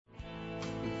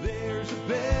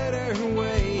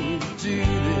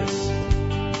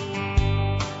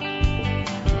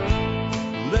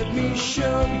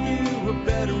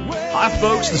Hi,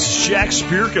 folks. This is Jack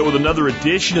Spirko with another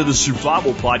edition of the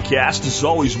Survival Podcast. This is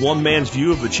always one man's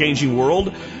view of the changing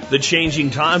world, the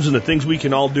changing times, and the things we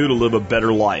can all do to live a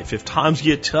better life if times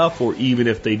get tough or even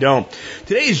if they don't.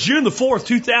 Today is June the 4th,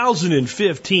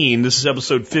 2015. This is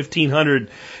episode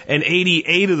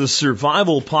 1588 of the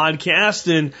Survival Podcast,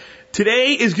 and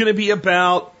today is going to be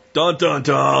about,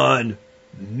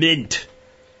 mint.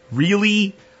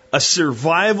 Really? A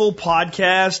survival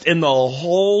podcast and the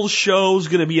whole show's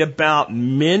going to be about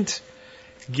mint?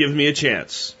 Give me a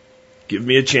chance. Give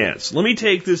me a chance. Let me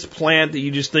take this plant that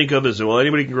you just think of as, well,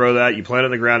 anybody can grow that. You plant it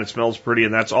in the ground, it smells pretty,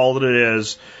 and that's all that it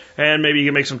is. And maybe you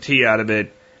can make some tea out of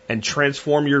it and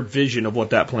transform your vision of what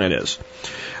that plant is.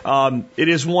 It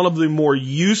is one of the more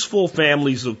useful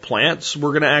families of plants.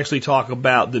 We're going to actually talk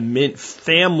about the mint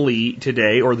family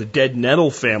today, or the dead nettle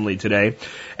family today,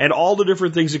 and all the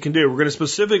different things it can do. We're going to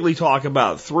specifically talk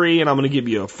about three, and I'm going to give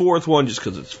you a fourth one just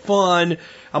because it's fun.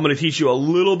 I'm going to teach you a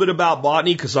little bit about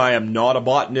botany because I am not a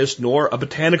botanist nor a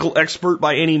botanical expert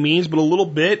by any means, but a little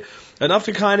bit, enough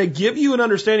to kind of give you an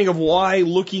understanding of why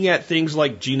looking at things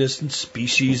like genus and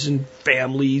species and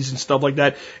families and stuff like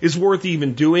that is worth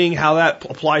even doing, how that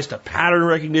applies to pattern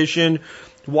recognition,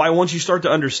 why once you start to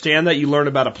understand that, you learn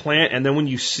about a plant, and then when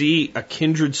you see a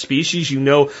kindred species, you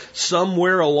know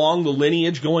somewhere along the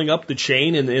lineage going up the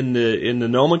chain in the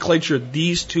nomenclature,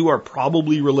 these two are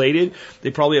probably related.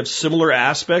 They probably have similar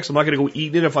aspects. I'm not going to go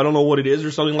eat it if I don't know what it is or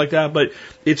something like that, but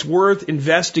it's worth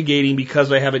investigating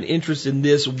because I have an interest in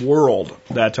this world,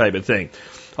 that type of thing.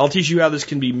 I'll teach you how this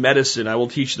can be medicine. I will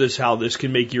teach this how this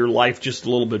can make your life just a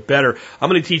little bit better.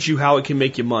 I'm going to teach you how it can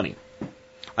make you money.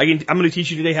 I'm going to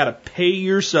teach you today how to pay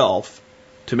yourself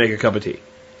to make a cup of tea.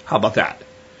 How about that?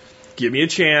 Give me a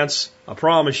chance. I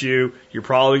promise you, you're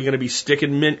probably going to be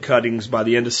sticking mint cuttings by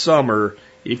the end of summer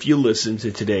if you listen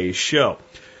to today's show.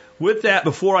 With that,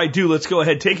 before I do, let's go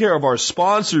ahead and take care of our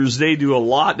sponsors. They do a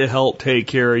lot to help take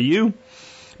care of you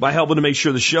by helping to make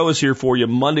sure the show is here for you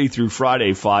Monday through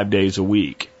Friday, 5 days a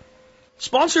week.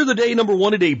 Sponsor of the day, number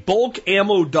one today,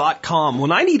 bulkammo.com.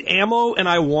 When I need ammo and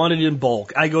I want it in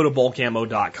bulk, I go to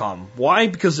bulkammo.com. Why?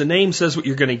 Because the name says what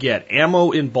you're going to get.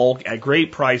 Ammo in bulk at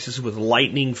great prices with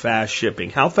lightning fast shipping.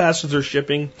 How fast is their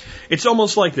shipping? It's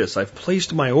almost like this. I've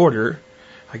placed my order.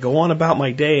 I go on about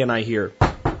my day and I hear,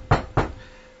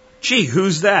 gee,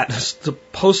 who's that? It's the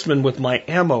postman with my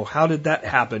ammo. How did that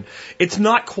happen? It's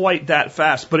not quite that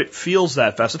fast, but it feels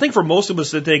that fast. I think for most of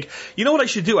us that think, you know what I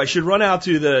should do? I should run out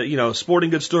to the, sporting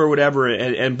goods store or whatever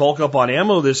and bulk up on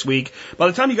ammo this week. By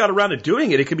the time you got around to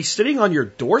doing it, it could be sitting on your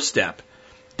doorstep.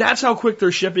 That's how quick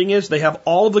their shipping is. They have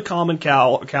all of the common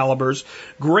calibers,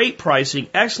 great pricing,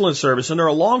 excellent service, and they're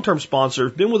a long-term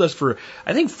sponsor. Been with us for,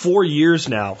 I think, 4 years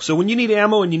now. So when you need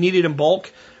ammo and you need it in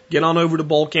bulk, get on over to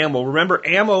Bulk Ammo. Remember,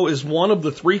 ammo is one of the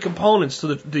three components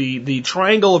to the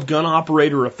triangle of gun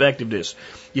operator effectiveness.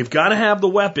 You've got to have the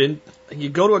weapon. You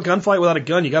go to a gunfight without a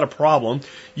gun, you got a problem.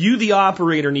 You, the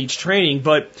operator, needs training,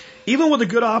 but even with a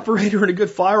good operator and a good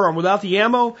firearm, without the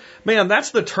ammo, man,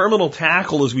 that's the terminal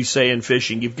tackle, as we say in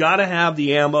fishing. You've got to have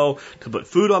the ammo to put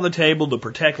food on the table, to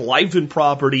protect life and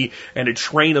property, and to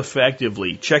train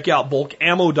effectively. Check out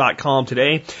bulkammo.com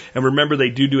today, and remember they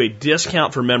do a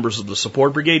discount for members of the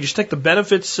support brigade. Just check the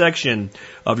benefits section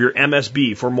of your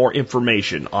MSB for more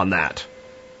information on that.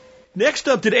 Next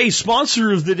up today,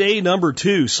 sponsor of the day number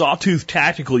 2, Sawtooth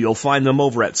Tactical. You'll find them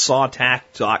over at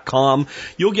sawtac.com.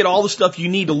 You'll get all the stuff you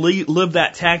need to live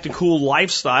that tactical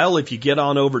lifestyle if you get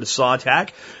on over to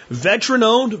Sawtac. Veteran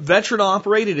owned, veteran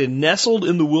operated, and nestled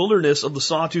in the wilderness of the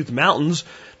Sawtooth Mountains.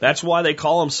 That's why they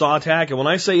call them Sawtac. And when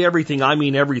I say everything, I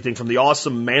mean everything. From the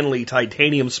awesome manly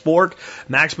titanium spork,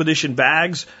 Maxpedition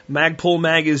bags, Magpul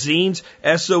magazines,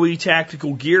 SOE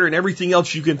tactical gear, and everything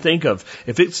else you can think of.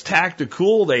 If it's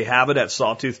tactical, they have it at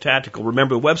Sawtooth Tactical.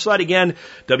 Remember the website again,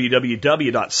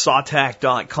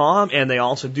 www.sawtac.com. And they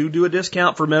also do a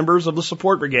discount for members of the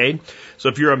support brigade. So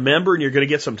if you're a member and you're going to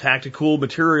get some tactical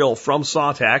material from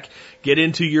Sawtac, get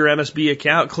into your MSB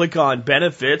account, click on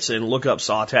benefits, and look up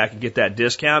Sawtac and get that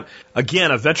discount.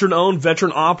 Again, a veteran-owned,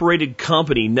 veteran-operated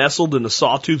company nestled in the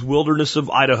Sawtooth wilderness of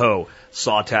Idaho,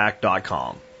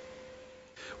 sawtac.com.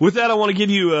 With that, I want to give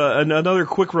you another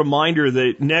quick reminder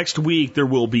that next week there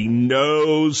will be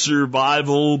no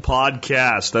survival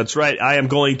podcast. That's right. I am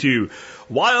going to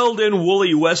Wild and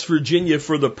Woolly, West Virginia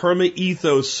for the Perma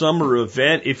Ethos summer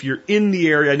event. If you're in the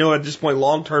area, I know at this point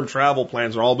long-term travel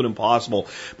plans are all but impossible,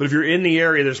 but if you're in the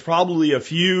area, there's probably a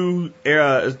few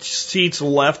seats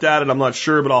left at it. I'm not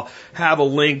sure, but I'll have a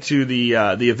link to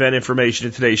the event information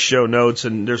in today's show notes,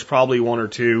 and there's probably one or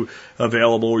two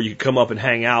available where you can come up and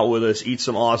hang out with us, eat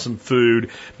some awesome food,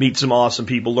 meet some awesome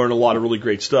people, learn a lot of really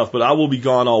great stuff. But I will be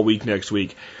gone all week next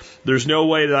week. There's no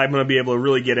way that I'm going to be able to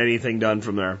really get anything done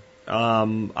from there.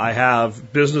 I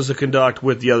have business to conduct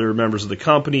with the other members of the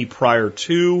company prior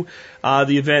to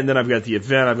the event. Then I've got the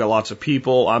event. I've got lots of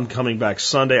people. I'm coming back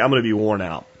Sunday. I'm going to be worn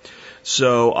out.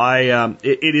 So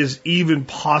it is even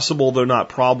possible, though not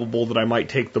probable, that I might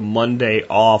take the Monday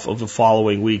off of the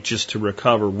following week just to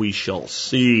recover. We shall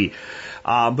see.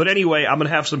 But anyway, I'm going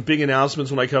to have some big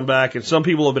announcements when I come back. And some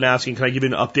people have been asking, can I give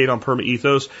you an update on Perma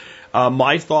Ethos?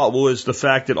 My thought was the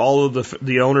fact that all of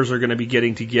the owners are going to be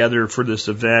getting together for this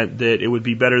event, that it would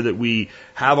be better that we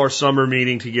have our summer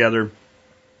meeting together,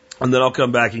 and then I'll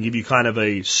come back and give you kind of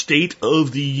a state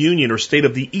of the union or state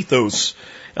of the ethos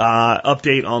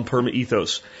update on Perma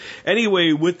Ethos.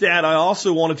 Anyway, with that, I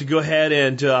also wanted to go ahead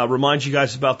and remind you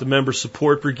guys about the Member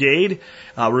Support Brigade.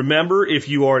 Remember, if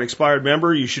you are an expired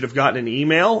member, you should have gotten an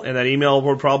email, and that email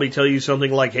will probably tell you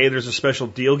something like, hey, there's a special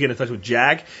deal, get in touch with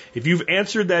Jack. If you've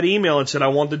answered that email and said, I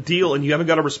want the deal, and you haven't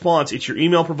got a response, it's your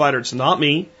email provider, it's not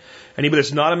me. Anybody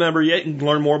that's not a member yet, you can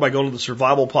learn more by going to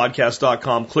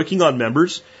thesurvivalpodcast.com, clicking on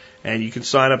members, and you can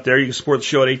sign up there. You can support the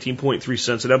show at 18.3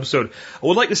 cents an episode. I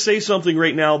would like to say something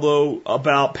right now, though,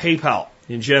 about PayPal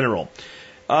in general.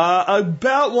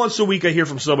 About once a week I hear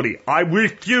from somebody, I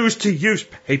refuse to use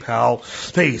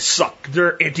PayPal. They suck.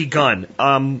 They're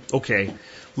anti-gun. Okay.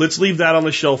 Let's leave that on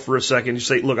the shelf for a second. You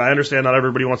say, look, I understand not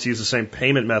everybody wants to use the same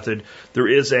payment method. There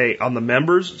is on the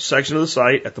members section of the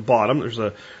site at the bottom, there's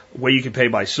a way you can pay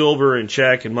by silver and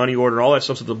check and money order. All that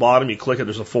stuff's at the bottom. You click it,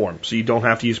 there's a form. So you don't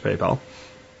have to use PayPal.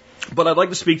 But I'd like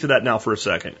to speak to that now for a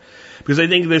second, because I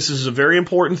think this is a very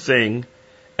important thing,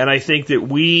 and I think that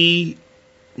we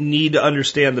need to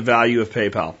understand the value of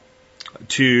PayPal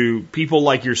to people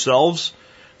like yourselves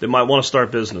that might want to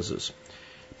start businesses.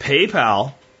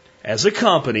 PayPal, as a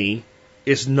company,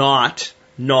 is not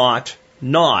anti-gun.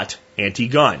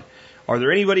 Are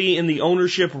there anybody in the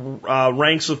ownership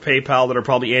ranks of PayPal that are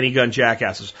probably anti-gun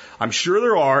jackasses? I'm sure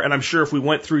there are, and I'm sure if we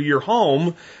went through your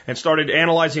home and started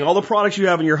analyzing all the products you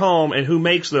have in your home and who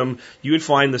makes them, you would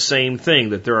find the same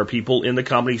thing, that there are people in the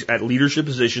companies at leadership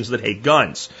positions that hate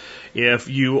guns. If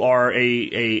you are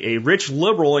a rich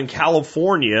liberal in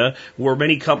California, where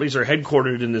many companies are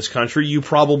headquartered in this country, you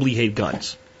probably hate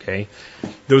guns. Okay?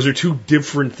 Those are two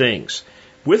different things.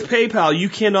 With PayPal, you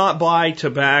cannot buy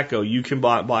tobacco, you can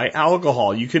buy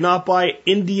alcohol, you cannot buy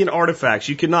Indian artifacts,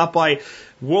 you cannot buy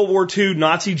World War II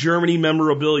Nazi Germany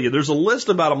memorabilia. There's a list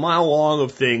about a mile long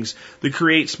of things that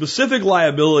create specific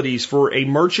liabilities for a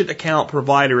merchant account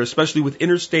provider, especially with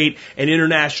interstate and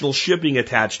international shipping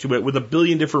attached to it, with a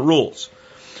billion different rules.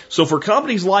 So for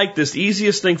companies like this, the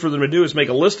easiest thing for them to do is make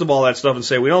a list of all that stuff and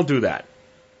say, we don't do that.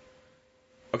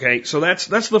 Okay, so that's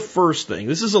the first thing.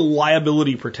 This is a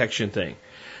liability protection thing.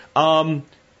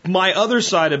 My other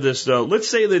side of this, though, let's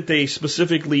say that they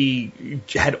specifically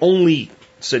had only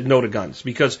said no to guns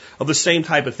because of the same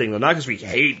type of thing, though, not because we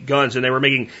hate guns and they were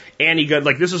making anti-gun,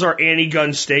 like this is our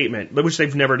anti-gun statement, which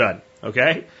they've never done,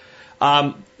 okay?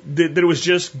 That it was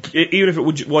just, even if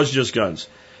it was just guns.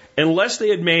 Unless they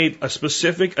had made a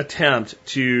specific attempt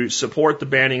to support the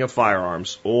banning of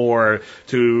firearms or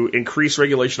to increase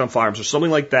regulation on firearms or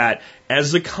something like that,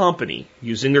 as a company,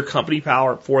 using their company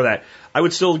power for that, I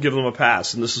would still give them a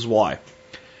pass, and this is why.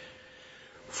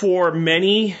 For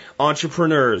many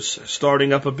entrepreneurs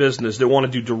starting up a business that want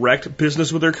to do direct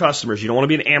business with their customers, you don't want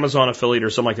to be an Amazon affiliate or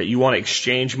something like that, you want to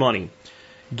exchange money.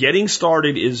 Getting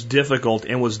started is difficult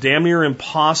and was damn near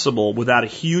impossible without a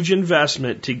huge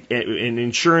investment in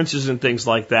insurances and things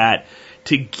like that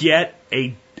to get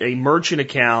a merchant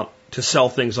account to sell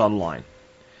things online.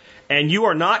 And you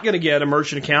are not going to get a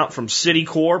merchant account from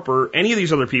Citicorp or any of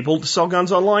these other people to sell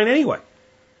guns online anyway.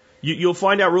 You'll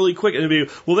find out really quick. And it'll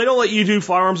be, well, they don't let you do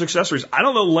firearms accessories. I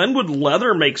don't know. Lenwood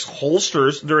Leather makes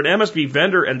holsters. They're an MSB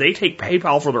vendor, and they take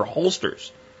PayPal for their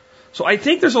holsters. So I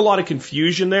think there's a lot of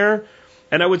confusion there.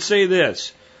 And I would say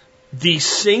this, the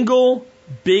single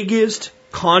biggest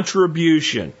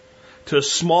contribution to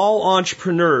small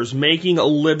entrepreneurs making a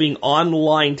living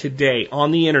online today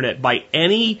on the internet by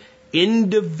any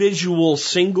individual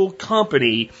single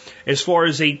company as far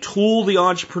as a tool the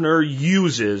entrepreneur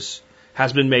uses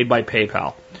has been made by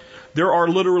PayPal. There are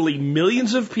literally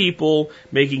millions of people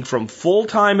making from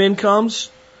full-time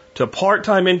incomes to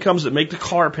part-time incomes that make the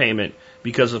car payment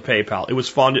because of PayPal. It was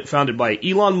founded by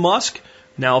Elon Musk,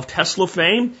 now of Tesla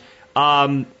fame.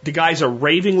 The guy's a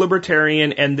raving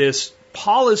libertarian, and this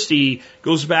policy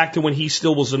goes back to when he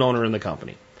still was an owner in the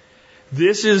company.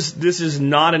 This is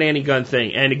not an anti-gun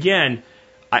thing. And again,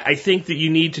 I think that you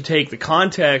need to take the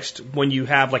context when you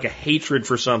have like a hatred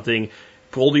for something,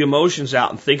 pull the emotions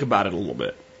out and think about it a little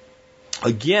bit.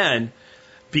 Again,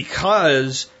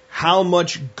 because how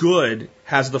much good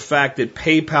has the fact that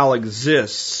PayPal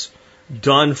exists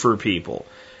done for people?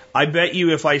 I bet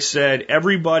you if I said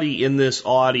everybody in this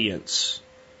audience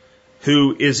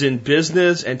who is in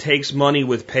business and takes money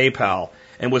with PayPal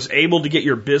and was able to get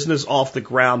your business off the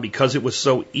ground because it was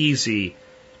so easy,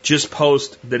 just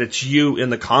post that it's you in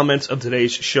the comments of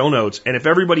today's show notes. And if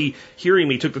everybody hearing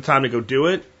me took the time to go do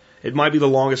it, it might be the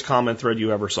longest comment thread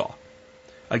you ever saw.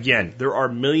 Again, there are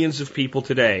millions of people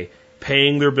today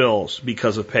paying their bills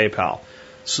because of PayPal.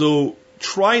 So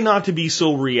try not to be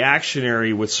so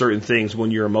reactionary with certain things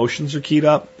when your emotions are keyed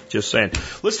up. Just saying.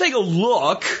 Let's take a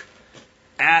look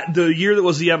at the year that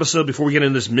was the episode before we get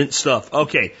into this mint stuff.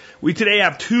 Okay, we today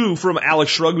have two from Alex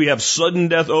Shrugged. We have Sudden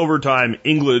Death Overtime,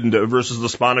 England versus the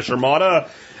Spanish Armada.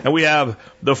 And we have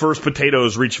The First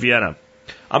Potatoes Reach Vienna.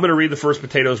 I'm going to read The First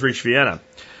Potatoes Reach Vienna.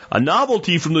 A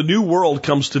novelty from the New World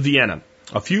comes to Vienna.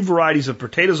 A few varieties of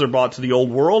potatoes are brought to the Old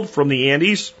World from the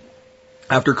Andes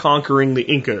after conquering the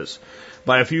Incas.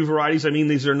 By a few varieties, I mean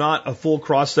these are not a full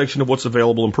cross-section of what's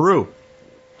available in Peru.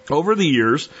 Over the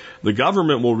years, the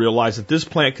government will realize that this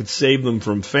plant could save them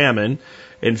from famine.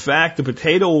 In fact, the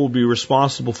potato will be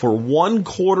responsible for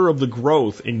 1/4 of the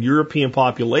growth in European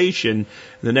population in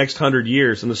the next 100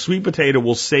 years, and the sweet potato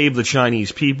will save the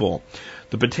Chinese people.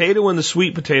 The potato and the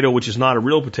sweet potato, which is not a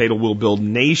real potato, will build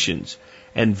nations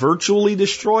and virtually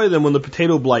destroy them when the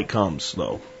potato blight comes,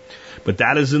 though. But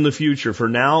that is in the future. For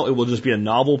now, it will just be a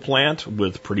novel plant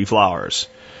with pretty flowers.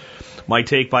 My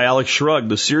take by Alex Shrugged.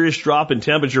 The serious drop in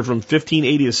temperature from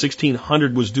 1580 to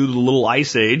 1600 was due to the Little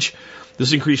Ice Age.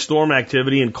 This increased storm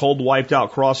activity and cold wiped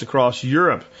out crops across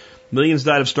Europe. Millions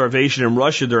died of starvation in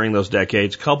Russia during those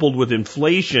decades, coupled with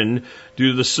inflation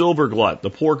due to the silver glut. The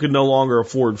poor could no longer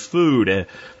afford food.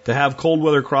 To have cold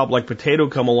weather crop like potato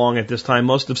come along at this time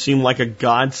must have seemed like a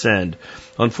godsend.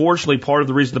 Unfortunately, part of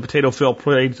the reason the potato fell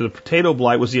prey to the potato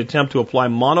blight was the attempt to apply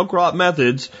monocrop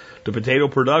methods to potato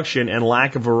production and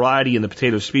lack of variety in the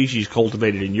potato species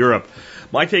cultivated in Europe.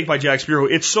 My take by Jack Spiro,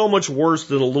 it's so much worse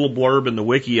than a little blurb in the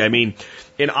wiki. I mean,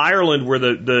 in Ireland, where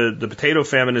the potato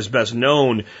famine is best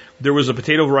known, there was a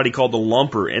potato variety called the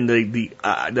lumper, and the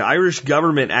Irish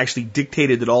government actually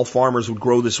dictated that all farmers would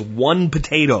grow this one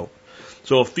potato.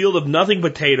 So a field of nothing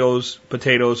potatoes,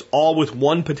 all with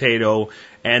one potato,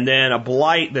 and then a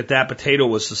blight that potato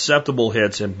was susceptible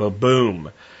hits, and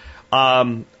boom.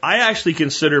 I actually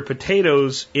consider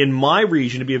potatoes in my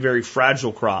region to be a very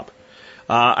fragile crop.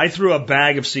 I threw a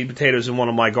bag of seed potatoes in one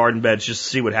of my garden beds just to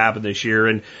see what happened this year,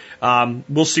 and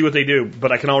we'll see what they do.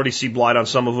 But I can already see blight on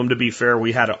some of them. To be fair,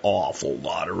 we had an awful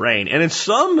lot of rain. And in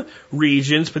some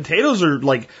regions, potatoes are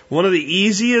like one of the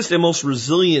easiest and most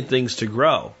resilient things to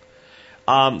grow.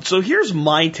 So here's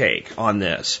my take on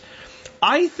this.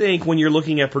 I think when you're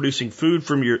looking at producing food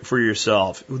for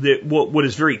yourself, that what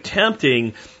is very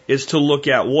tempting is to look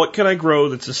at what can I grow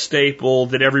that's a staple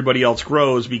that everybody else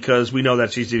grows because we know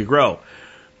that's easy to grow.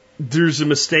 There's a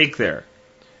mistake there.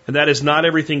 And that is not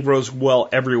everything grows well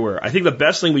everywhere. I think the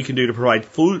best thing we can do to provide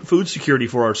food security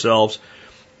for ourselves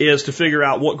is to figure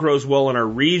out what grows well in our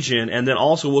region and then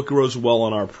also what grows well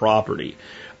on our property.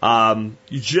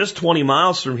 Just 20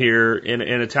 miles from here in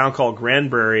a town called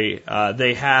Granbury,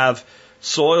 they have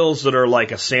soils that are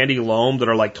like a sandy loam that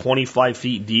are like 25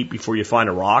 feet deep before you find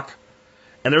a rock.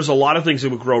 And there's a lot of things that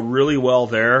would grow really well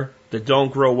there that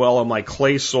don't grow well on my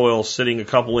clay soil sitting a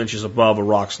couple inches above a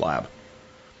rock slab.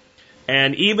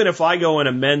 And even if I go and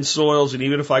amend soils and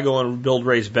even if I go and build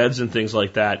raised beds and things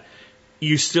like that,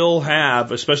 you still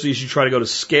have, especially as you try to go to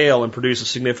scale and produce a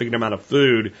significant amount of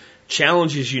food,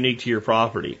 challenges unique to your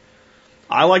property.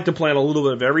 I like to plant a little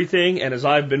bit of everything, and as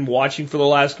I've been watching for the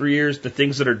last 3 years, the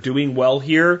things that are doing well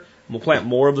here, we'll plant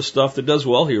more of the stuff that does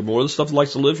well here, more of the stuff that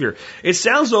likes to live here. It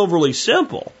sounds overly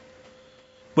simple,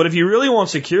 but if you really want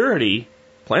security,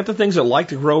 plant the things that like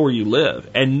to grow where you live,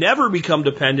 and never become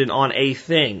dependent on a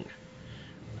thing,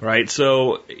 right?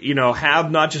 So,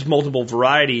 have not just multiple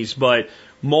varieties, but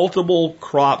multiple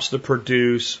crops to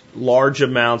produce large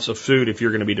amounts of food if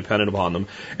you're going to be dependent upon them.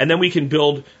 And then we can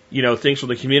build, things from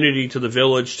the community to the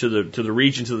village to the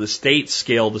region to the state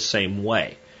scale the same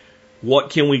way.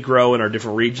 What can we grow in our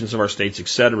different regions of our states,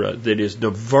 etc., that is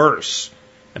diverse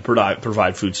and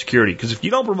provide food security? Because if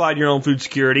you don't provide your own food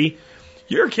security,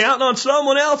 You're counting on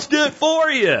someone else to do it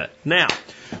for you. Now,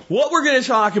 what we're going to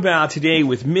talk about today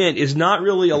with mint is not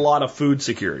really a lot of food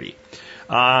security.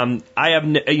 I have,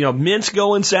 mints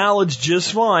go in salads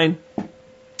just fine.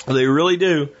 They really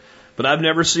do. But I've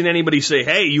never seen anybody say,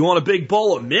 hey, you want a big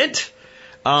bowl of mint?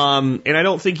 And I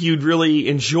don't think you'd really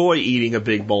enjoy eating a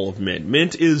big bowl of mint.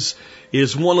 Mint is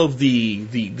one of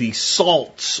the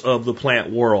salts of the plant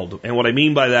world. And what I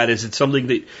mean by that is it's something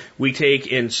that we take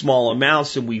in small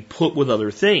amounts and we put with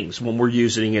other things when we're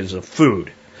using it as a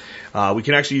food. We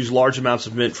can actually use large amounts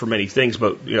of mint for many things,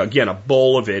 but again, a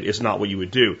bowl of it is not what you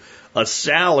would do. A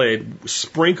salad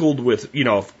sprinkled with,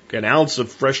 an ounce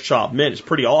of fresh chopped mint is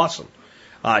pretty awesome.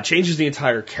 It changes the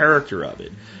entire character of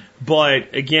it.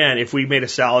 But again, if we made a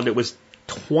salad that was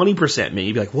 20% mint,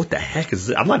 you'd be like, what the heck is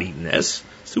this? I'm not eating this.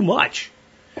 It's too much.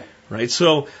 Right?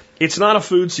 So it's not a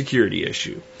food security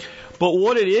issue. But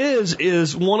what it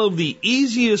is one of the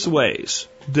easiest ways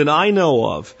that I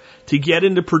know of to get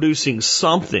into producing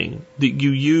something that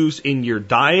you use in your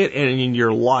diet and in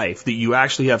your life that you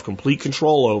actually have complete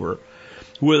control over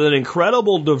with an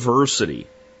incredible diversity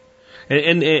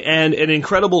and an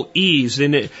incredible ease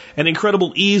and an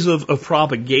incredible ease of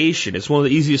propagation. It's one of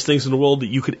the easiest things in the world that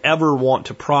you could ever want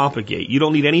to propagate. You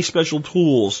don't need any special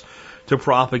tools to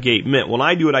propagate mint. When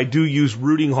I do it, I do use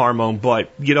rooting hormone, but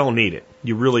you don't need it.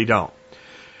 You really don't.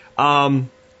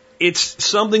 It's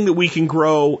something that we can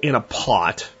grow in a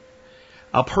pot.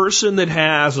 A person that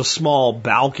has a small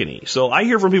balcony. So I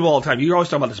hear from people all the time, you're always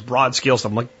talking about this broad scale stuff.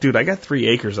 I'm like, dude, I got 3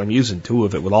 acres. I'm using 2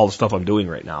 of it with all the stuff I'm doing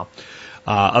right now.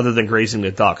 Other than grazing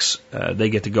the ducks, they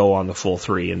get to go on the full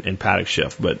 3 in paddock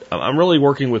shift. But I'm really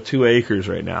working with 2 acres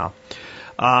right now.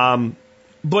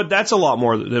 But that's a lot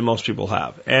more than most people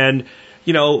have. And,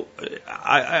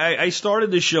 I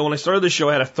started this show, when I started this show,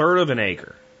 I had 1/3 of an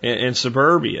acre in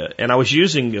suburbia. And I was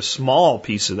using a small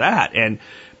piece of that.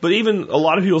 But even a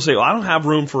lot of people say, well, I don't have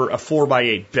room for a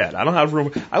 4x8 bed. I don't have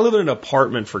room. I live in an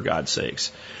apartment, for God's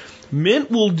sakes.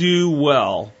 Mint will do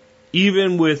well,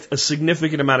 even with a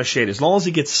significant amount of shade. As long as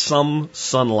it gets some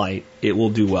sunlight, it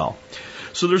will do well.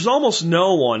 So there's almost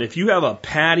no one, if you have a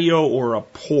patio or a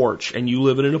porch and you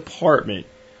live in an apartment,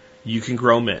 you can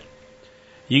grow mint.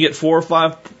 You get 4 or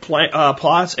 5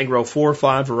 pots and grow 4 or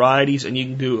 5 varieties, and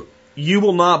you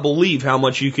will not believe how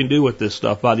much you can do with this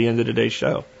stuff by the end of today's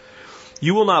show.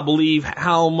 You will not believe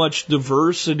how much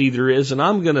diversity there is, and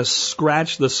I'm going to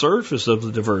scratch the surface of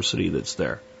the diversity that's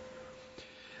there.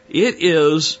 It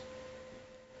is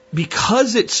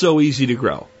because it's so easy to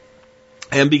grow,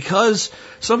 and because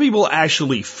some people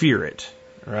actually fear it,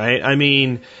 right? I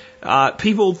mean,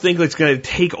 people think it's going to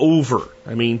take over.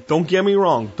 I mean, don't get me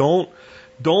wrong.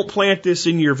 Don't plant this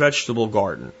in your vegetable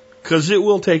garden, because it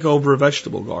will take over a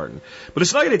vegetable garden. But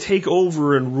it's not going to take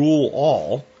over and rule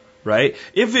all. Right?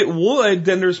 If it would,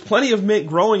 then there's plenty of mint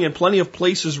growing in plenty of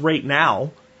places right now,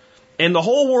 and the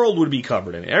whole world would be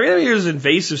covered in it. Everything here is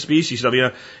invasive species stuff.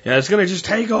 It's going to just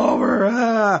take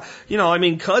over.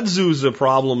 Kudzu's a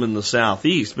problem in the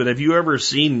southeast, but have you ever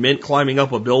seen mint climbing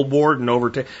up a billboard and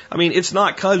overtake? It's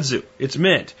not kudzu. It's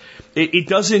mint. It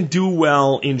doesn't do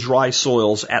well in dry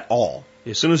soils at all.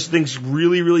 As soon as things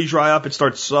really, really dry up, it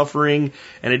starts suffering,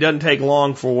 and it doesn't take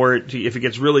long for it if it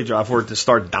gets really dry, for it to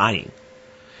start dying.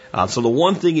 So the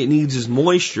one thing it needs is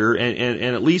moisture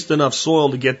and at least enough soil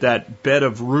to get that bed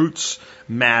of roots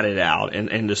matted out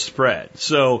and to spread.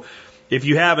 So if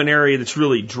you have an area that's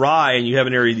really dry and you have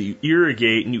an area that you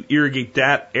irrigate and you irrigate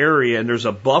that area and there's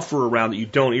a buffer around that you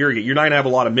don't irrigate, you're not going to have a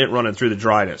lot of mint running through the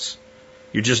dryness.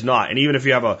 You're just not. And even if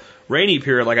you have a rainy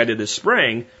period like I did this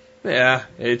spring,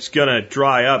 it's going to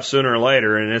dry up sooner or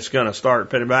later and it's going to start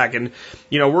pitting back. And,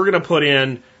 we're going to put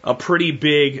in a pretty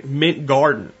big mint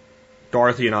garden.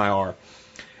 Dorothy and I are.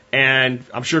 And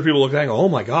I'm sure people look at it and go, oh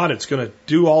my God, it's going to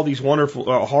do all these wonderful,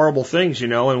 horrible things,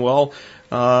 the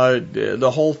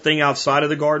whole thing outside of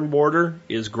the garden border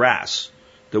is grass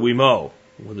that we mow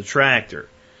with a tractor.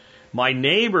 My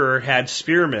neighbor had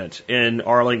spearmint in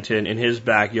Arlington in his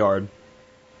backyard,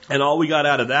 and all we got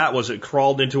out of that was it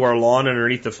crawled into our lawn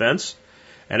underneath the fence,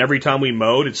 and every time we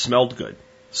mowed, it smelled good.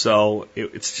 So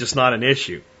it's just not an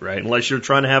issue, right? Unless you're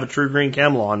trying to have a true green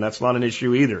chem lawn, that's not an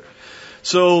issue either.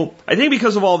 So I think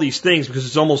because of all these things, because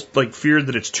it's almost like feared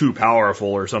that it's too powerful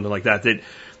or something like that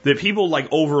people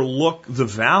overlook the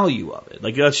value of it.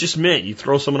 Like, it's just mint. You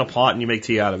throw some in a pot and you make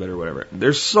tea out of it or whatever.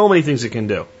 There's so many things it can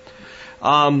do.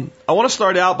 I want to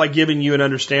start out by giving you an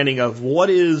understanding of what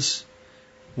is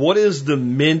the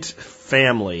mint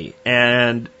family,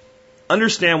 and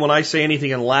understand when I say anything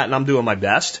in Latin, I'm doing my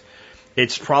best.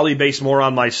 It's probably based more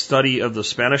on my study of the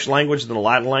Spanish language than the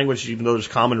Latin language, even though there's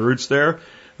common roots there.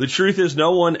 The truth is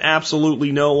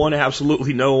absolutely no one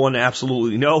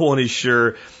is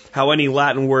sure how any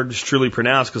Latin word is truly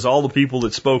pronounced, because all the people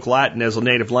that spoke Latin as a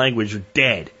native language are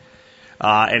dead,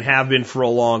 and have been for a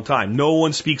long time. No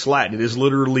one speaks Latin. It is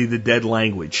literally the dead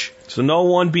language. So no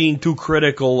one being too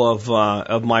critical of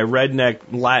my redneck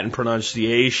Latin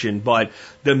pronunciation, but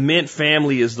the mint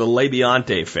family is the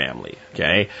Labiante family,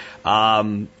 okay?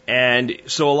 And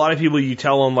so a lot of people, you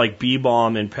tell them like bee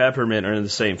balm and peppermint are in the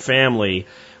same family.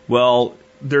 Well,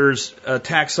 there's a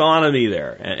taxonomy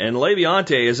there, and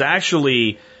Labiante is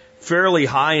actually fairly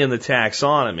high in the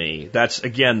taxonomy. That's,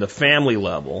 again, the family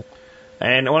level.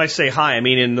 And when I say high, I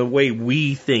mean in the way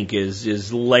we think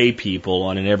is lay people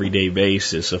on an everyday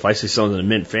basis. If I say something in the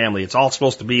mint family, it's all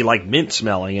supposed to be like mint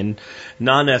smelling, and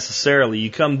not necessarily. You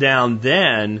come down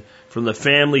then from the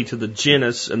family to the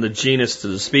genus, and the genus to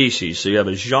the species. So you have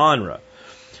a genre.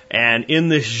 And in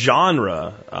this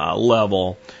genre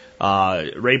level,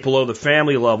 right below the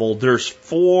family level, there's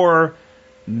 4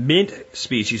 mint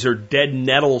species, or dead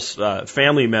nettles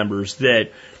family members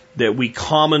that we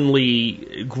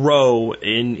commonly grow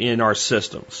in our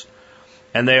systems.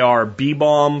 And they are bee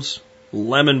balms,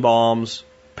 lemon balms,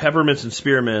 peppermints and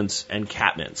spearmints, and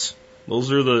catmints.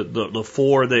 Those are the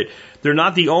 4 that, they're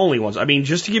not the only ones. I mean,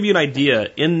 just to give you an idea,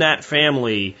 in that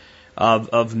family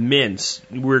of mints,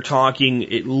 we're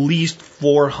talking at least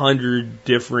 400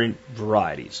 different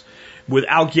varieties,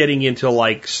 without getting into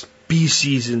like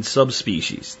species and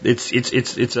subspecies.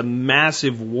 It's a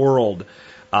massive world.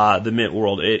 The mint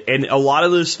world. And a lot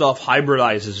of this stuff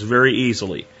hybridizes very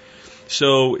easily.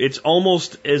 So it's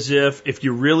almost as if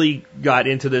you really got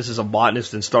into this as a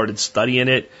botanist and started studying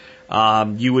it,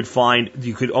 you would find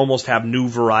you could almost have new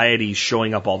varieties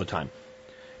showing up all the time.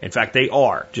 In fact, they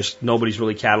are. Just nobody's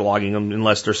really cataloging them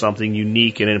unless there's something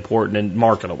unique and important and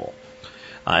marketable.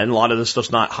 And a lot of this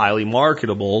stuff's not highly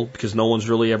marketable because no one's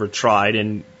really ever tried,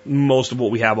 and most of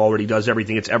what we have already does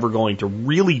everything it's ever going to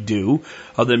really do,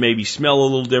 other than maybe smell a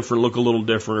little different, look a little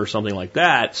different, or something like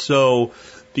that. So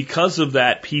because of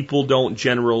that, people don't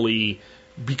generally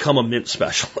become a mint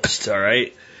specialist, all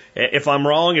right? If I'm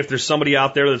wrong, if there's somebody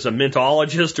out there that's a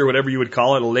mintologist or whatever you would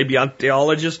call it, a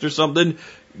labianteologist or something,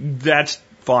 that's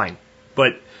fine.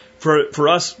 But for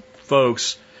us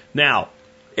folks, now,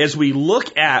 as we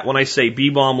look at, when I say bee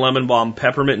balm, lemon balm,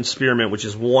 peppermint, and spearmint, which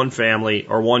is one family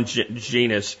or one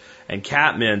genus, and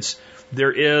catmints,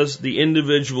 there is the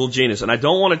individual genus. And I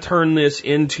don't want to turn this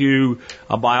into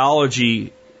a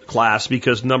biology class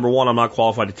because, number one, I'm not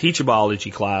qualified to teach a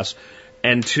biology class,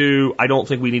 and 2, I don't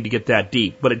think we need to get that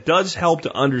deep. But it does help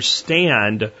to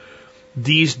understand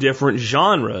these different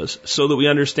genres so that we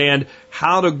understand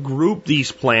how to group these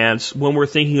plants when we're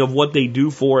thinking of what they do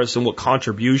for us and what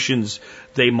contributions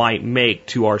they might make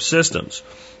to our systems.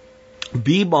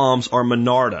 Bee balms are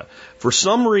Monarda. For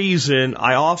some reason,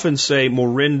 I often say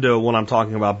Morinda when I'm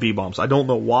talking about bee balms. I don't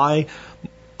know why,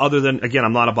 other than, again,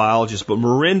 I'm not a biologist, but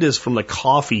Morinda is from the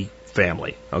coffee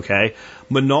family, okay?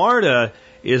 Monarda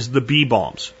is the bee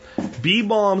balms. Bee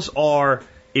balms are,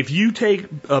 if you take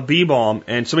a bee balm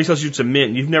and somebody tells you it's a mint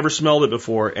and you've never smelled it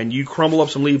before, and you crumble up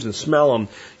some leaves and smell them,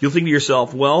 you'll think to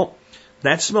yourself, well,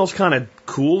 that smells kind of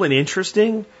cool and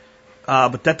interesting,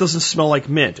 but that doesn't smell like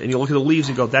mint. And you look at the leaves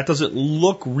and go, that doesn't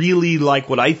look really like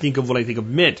what I think of when I think of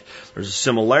mint. There's a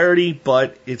similarity,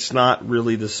 but it's not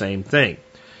really the same thing.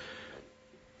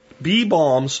 Bee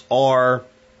balms are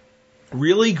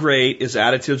really great as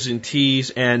additives in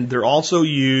teas, and they're also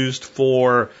used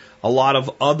for a lot of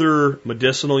other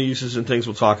medicinal uses and things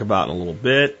we'll talk about in a little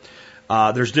bit.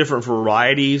 There's different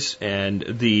varieties, and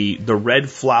the red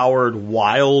flowered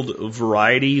wild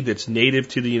variety that's native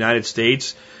to the United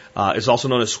States is also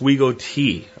known as Oswego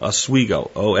tea. Oswego,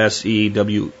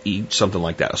 O-S-E-W-E, something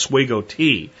like that. Oswego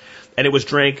tea. And it was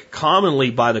drank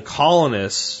commonly by the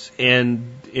colonists in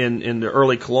the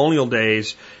early colonial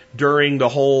days during the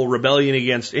whole rebellion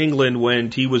against England when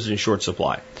tea was in short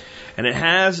supply. And it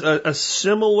has a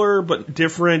similar but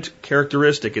different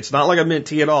characteristic. It's not like a mint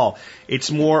tea at all. It's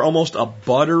more almost a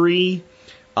buttery,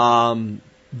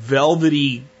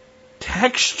 velvety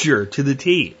texture to the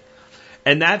tea.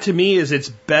 And that to me is its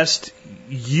best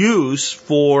use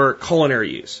for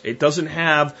culinary use. It doesn't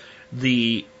have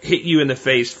the hit you in the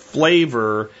face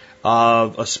flavor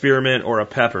of a spearmint or a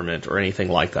peppermint or anything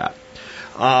like that.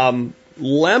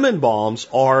 Lemon balms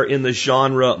are in the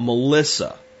genre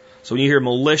Melissa. So when you hear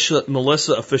Melissa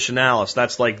officinalis,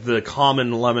 that's like the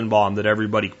common lemon balm that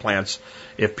everybody plants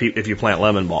if you plant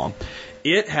lemon balm.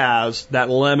 It has that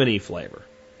lemony flavor,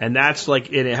 and that's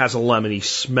like it has a lemony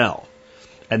smell,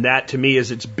 and that to me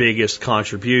is its biggest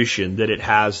contribution, that it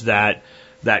has that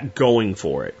going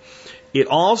for it. It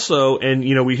also, and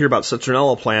we hear about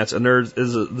citronella plants, and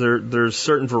there's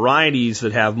certain varieties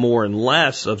that have more and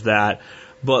less of that,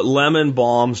 but lemon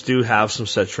balms do have some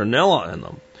citronella in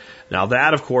them. Now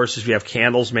that, of course, is if you have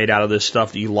candles made out of this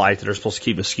stuff that you light that are supposed to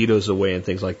keep mosquitoes away and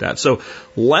things like that. So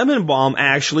lemon balm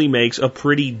actually makes a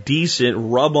pretty decent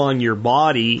rub on your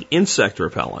body insect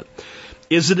repellent.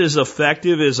 Is it as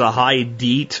effective as a high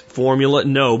DEET formula?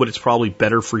 No, but it's probably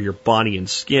better for your body and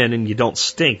skin, and you don't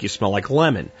stink. You smell like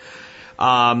lemon.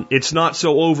 It's not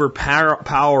so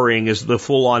overpowering as the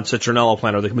full-on citronella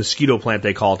plant or the mosquito plant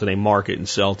they call it, and they market and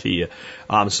sell to you.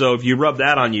 So if you rub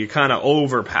that on you, you're kind of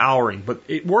overpowering, but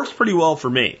it works pretty well for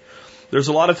me. There's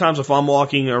a lot of times if I'm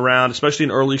walking around, especially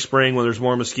in early spring when there's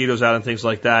more mosquitoes out and things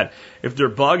like that, if they're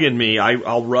bugging me,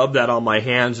 I'll rub that on my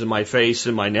hands and my face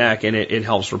and my neck, and it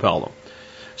helps repel them.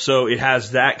 So it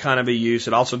has that kind of a use.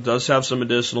 It also does have some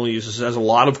medicinal uses. It has a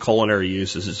lot of culinary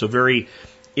uses. It's a very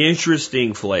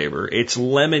interesting flavor. It's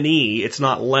lemony. It's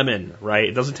not lemon, right?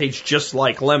 It doesn't taste just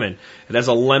like lemon. It has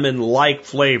a lemon-like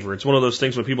flavor. It's one of those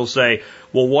things when people say,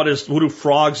 well, what do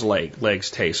frogs'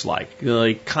 legs taste like?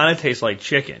 They kind of taste like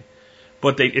chicken.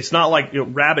 But it's not like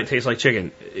rabbit tastes like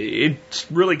chicken. It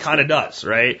really kind of does,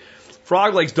 right?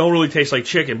 Frog legs don't really taste like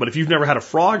chicken, but if you've never had a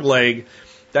frog leg,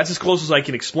 that's as close as I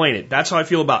can explain it. That's how I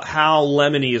feel about how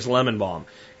lemony is lemon balm.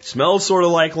 It smells sort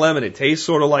of like lemon. It tastes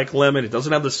sort of like lemon. It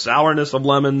doesn't have the sourness of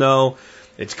lemon, though.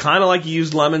 It's kind of like you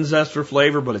used lemon zest for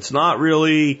flavor, but it's not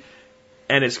really.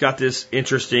 And it's got this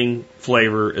interesting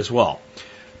flavor as well.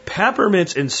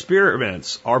 Peppermints and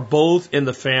spearmints are both in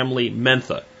the family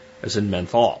mentha, as in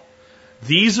menthol.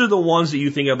 These are the ones that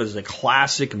you think of as the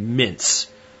classic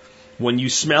mints. When you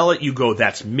smell it, you go,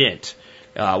 that's mint.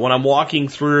 When I'm walking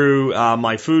through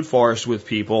my food forest with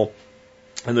people,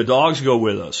 and the dogs go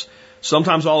with us,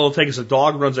 sometimes all it'll take is a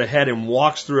dog runs ahead and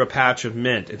walks through a patch of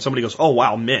mint, and somebody goes, oh,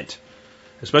 wow, mint.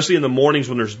 Especially in the mornings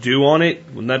when there's dew on it,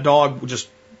 when that dog just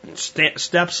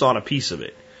steps on a piece of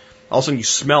it. All of a sudden you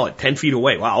smell it 10 feet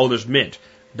away. Wow, oh, there's mint.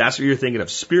 That's what you're thinking of.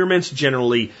 Spearmints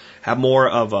generally have more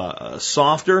of a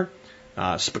softer,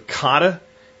 spicata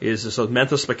so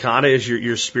mentha spicata is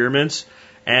your spearmints,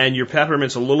 and your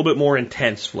peppermint's a little bit more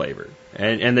intense flavor.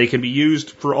 And they can be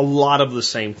used for a lot of the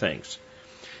same things.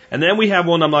 And then we have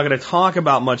one I'm not going to talk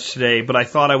about much today, but I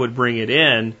thought I would bring it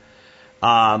in.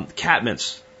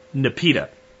 Catmints, Nepeta.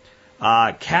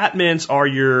 Catmints are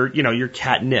your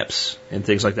catnips and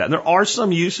things like that. And there are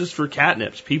some uses for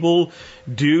catnips. People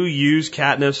do use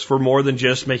catnips for more than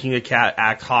just making a cat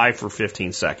act high for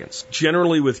 15 seconds.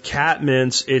 Generally with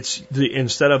catmints,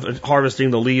 instead of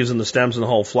harvesting the leaves and the stems and the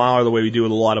whole flower the way we do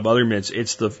with a lot of other mints,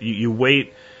 you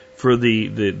wait for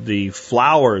the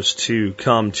flowers to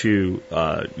come to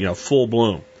full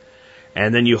bloom,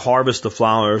 and then you harvest the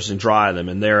flowers and dry them,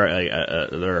 and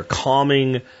they're a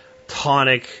calming,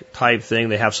 tonic type thing.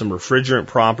 They have some refrigerant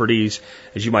properties,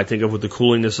 as you might think of with the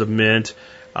cooliness of mint,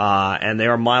 and they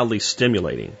are mildly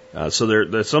stimulating. So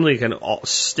they're something that can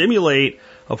stimulate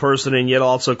a person and yet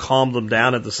also calm them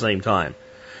down at the same time.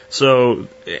 So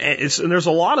and there's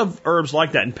a lot of herbs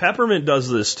like that, and peppermint does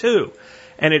this too.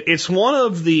 And it's one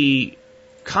of the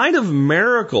kind of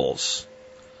miracles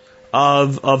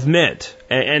of mint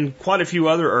and quite a few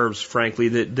other herbs, frankly,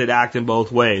 that act in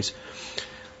both ways.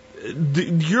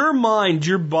 Your mind,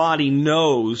 your body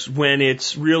knows when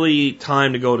it's really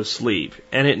time to go to sleep,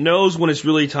 and it knows when it's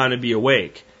really time to be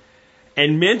awake.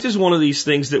 And mint is one of these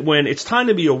things that when it's time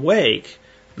to be awake,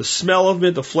 the smell of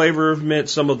mint, the flavor of mint,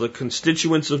 some of the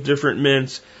constituents of different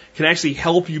mints can actually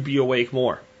help you be awake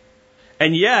more.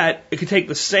 And yet, it could take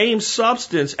the same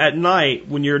substance at night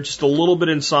when you're just a little bit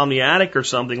insomniatic or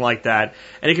something like that,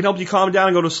 and it can help you calm down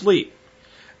and go to sleep.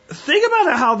 Think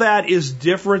about how that is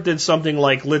different than something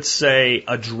like, let's say,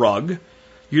 a drug.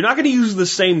 You're not going to use the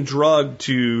same drug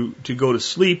to go to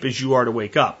sleep as you are to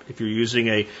wake up. If you're using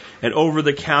an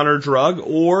over-the-counter drug,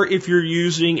 or if you're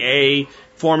using a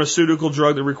pharmaceutical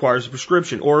drug that requires a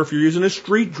prescription, or if you're using a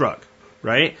street drug,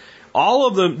 right? All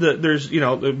of them,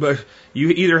 you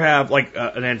either have like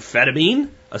an amphetamine,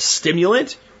 a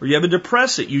stimulant, or you have a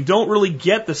depressant. You don't really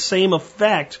get the same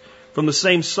effect from the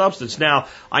same substance. Now,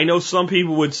 I know some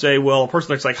people would say, well, a person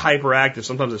that's like hyperactive,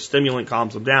 sometimes a stimulant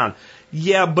calms them down.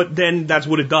 Yeah, but then that's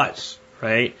what it does,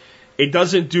 right? It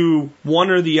doesn't do one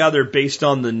or the other based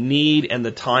on the need and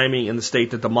the timing and the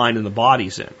state that the mind and the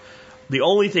body's in. The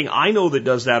only thing I know that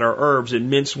does that are herbs, and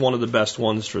mint's one of the best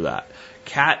ones for that.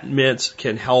 Cat mints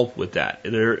can help with that.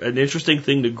 They're an interesting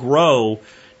thing to grow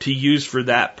to use for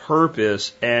that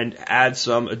purpose and add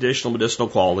some additional medicinal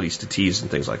qualities to teas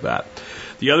and things like that.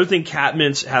 The other thing cat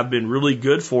mints have been really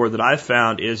good for that I've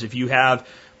found is if you have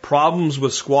problems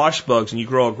with squash bugs and you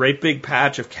grow a great big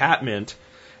patch of cat mint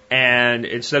And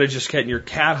instead of just getting your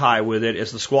cat high with it,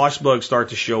 as the squash bugs start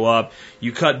to show up,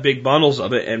 you cut big bundles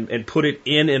of it and put it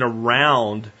in and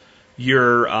around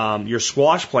your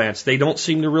squash plants. They don't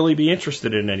seem to really be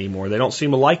interested in it anymore. They don't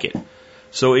seem to like it.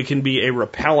 So it can be a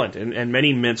repellent, and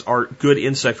many mints are good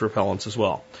insect repellents as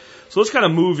well. So let's kind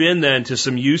of move in then to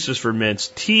some uses for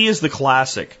mints. Tea is the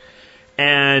classic.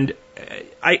 And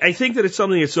I think that it's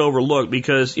something that's overlooked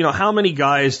because, you know, how many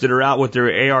guys that are out with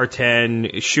their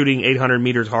AR-10 shooting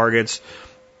 800-meter targets,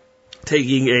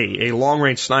 taking a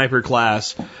long-range sniper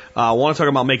class, want to talk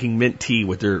about making mint tea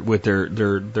with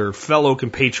their fellow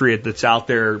compatriot that's out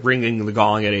there ringing the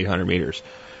gong at 800 meters.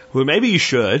 Well, maybe you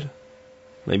should.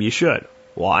 Maybe you should.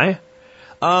 Why?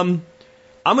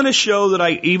 I'm going to show that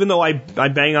even though I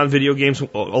bang on video games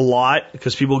a lot,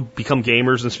 because people become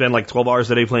gamers and spend like 12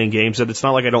 hours a day playing games, that it's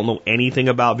not like I don't know anything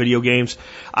about video games.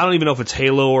 I don't even know if it's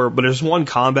Halo but there's one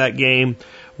combat game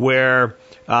where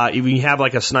if you have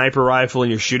like a sniper rifle and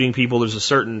you're shooting people, there's a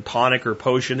certain tonic or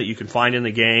potion that you can find in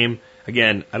the game.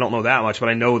 Again, I don't know that much, but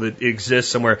I know that it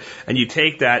exists somewhere. And you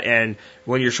take that, and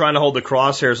when you're trying to hold the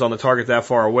crosshairs on the target that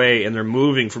far away and they're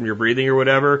moving from your breathing or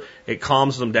whatever, it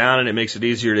calms them down and it makes it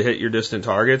easier to hit your distant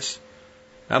targets.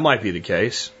 That might be the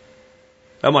case.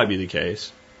 That might be the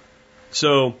case.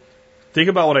 So think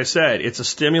about what I said. It's a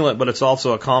stimulant, but it's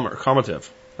also a calmative,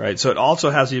 right? So it also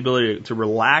has the ability to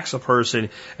relax a person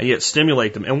and yet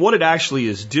stimulate them. And what it actually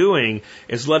is doing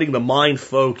is letting the mind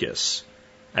focus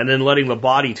and then letting the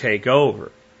body take over.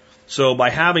 So by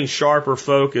having sharper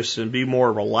focus and be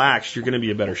more relaxed, you're going to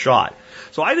be a better shot.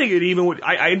 So I think it even would,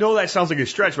 I know that sounds like a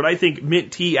stretch, but I think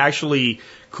mint tea actually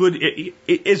could,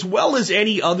 as well as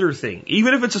any other thing,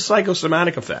 even if it's a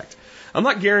psychosomatic effect. I'm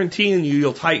not guaranteeing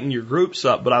you'll tighten your groups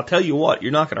up, but I'll tell you what,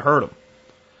 you're not going to hurt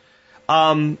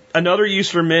them. Another use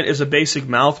for mint is a basic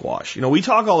mouthwash. You know, we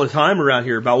talk all the time around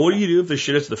here about what do you do if the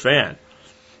shit hits the fan?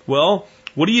 Well,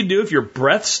 what do you do if your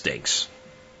breath stinks?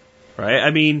 Right?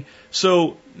 I mean,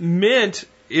 so mint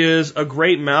is a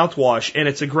great mouthwash and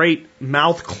it's a great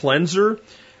mouth cleanser.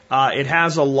 It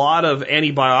has a lot of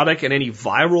antibiotic and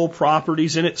antiviral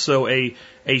properties in it. So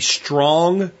a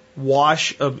strong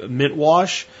wash of mint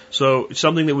wash, so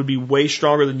something that would be way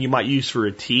stronger than you might use for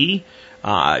a tea,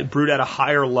 brewed at a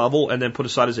higher level and then put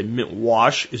aside as a mint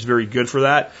wash is very good for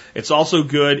that. It's also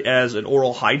good as an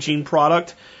oral hygiene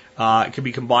product. It can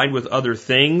be combined with other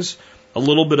things. A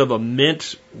little bit of a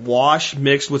mint wash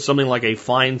mixed with something like a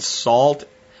fine salt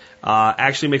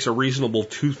actually makes a reasonable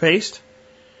toothpaste.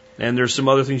 And there's some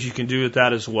other things you can do with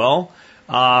that as well.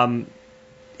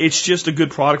 It's just a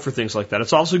good product for things like that.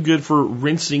 It's also good for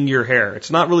rinsing your hair.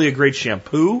 It's not really a great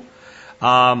shampoo,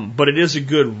 but it is a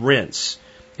good rinse.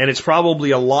 And it's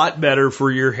probably a lot better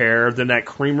for your hair than that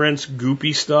cream rinse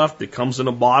goopy stuff that comes in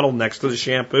a bottle next to the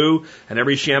shampoo. And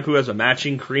every shampoo has a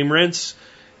matching cream rinse.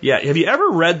 Yeah, have you ever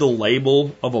read the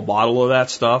label of a bottle of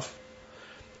that stuff?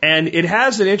 And it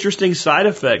has an interesting side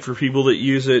effect for people that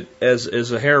use it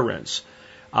as a hair rinse.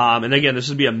 And again, this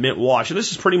would be a mint wash. And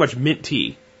this is pretty much mint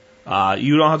tea.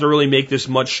 You don't have to really make this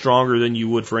much stronger than you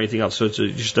would for anything else. So it's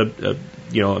just a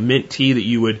mint tea that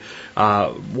you would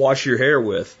wash your hair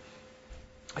with.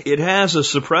 It has a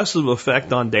suppressive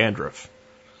effect on dandruff.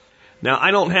 Now,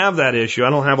 I don't have that issue. I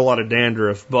don't have a lot of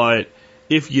dandruff, but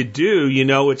if you do, you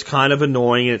know it's kind of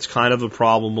annoying and it's kind of a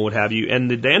problem and what have you.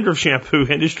 And the dandruff shampoo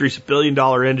industry is $1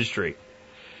 billion industry.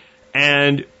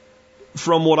 And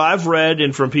from what I've read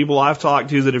and from people I've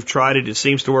talked to that have tried it, it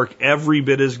seems to work every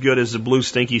bit as good as the blue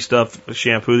stinky stuff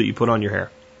shampoo that you put on your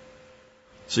hair.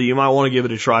 So you might want to give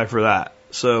it a try for that.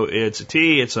 So it's a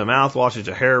tea, it's a mouthwash, it's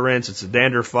a hair rinse, it's a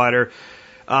dandruff fighter.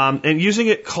 And using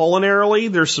it culinarily,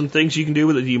 there's some things you can do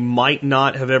with it that you might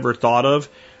not have ever thought of.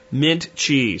 Mint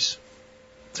cheese.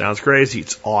 Sounds crazy.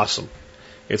 It's awesome.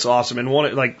 It's awesome. And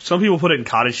like some people put it in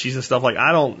cottage cheese and stuff. Like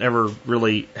I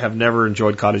have never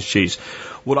enjoyed cottage cheese.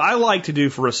 What I like to do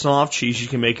for a soft cheese you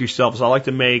can make yourself is I like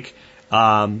to make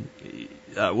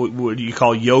what you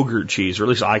call yogurt cheese, or at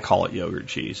least I call it yogurt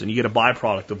cheese. And you get a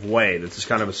byproduct of whey that's just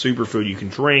kind of a superfood you can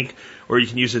drink, or you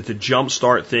can use it to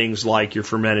jumpstart things like your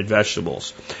fermented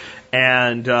vegetables.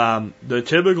 And the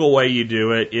typical way you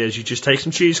do it is you just take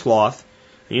some cheesecloth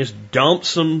and you just dump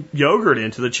some yogurt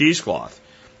into the cheesecloth.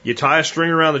 You tie a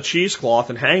string around the cheesecloth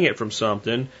and hang it from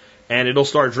something, and it'll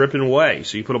start dripping away.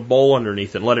 So you put a bowl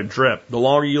underneath it and let it drip. The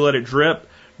longer you let it drip,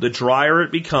 the drier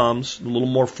it becomes, the little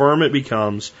more firm it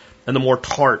becomes, and the more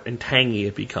tart and tangy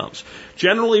it becomes.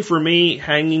 Generally for me,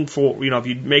 hanging for, if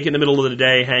you make it in the middle of the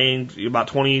day, hanging about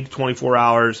 20 to 24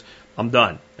 hours, I'm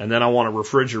done. And then I want to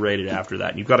refrigerate it after that.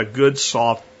 And you've got a good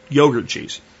soft yogurt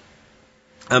cheese.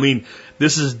 I mean,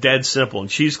 this is dead simple. And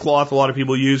cheesecloth, a lot of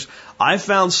people use. I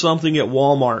found something at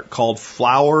Walmart called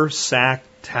flour sack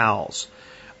towels.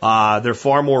 They're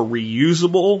far more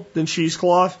reusable than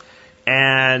cheesecloth,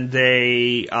 and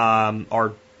they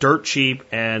are dirt cheap,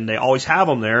 and they always have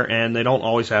them there, and they don't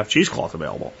always have cheesecloth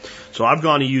available. So I've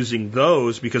gone to using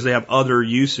those because they have other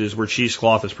uses where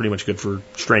cheesecloth is pretty much good for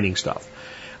straining stuff.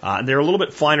 They're a little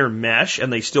bit finer mesh,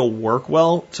 and they still work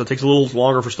well, so it takes a little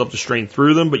longer for stuff to strain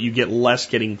through them, but you get less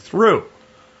getting through.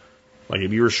 Like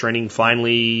if you were straining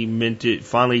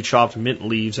finely chopped mint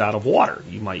leaves out of water,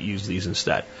 you might use these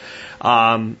instead.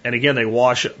 And again, they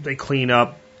wash, they clean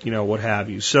up, what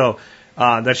have you. So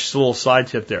that's just a little side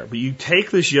tip there. But you take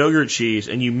this yogurt cheese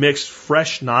and you mix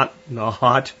fresh, not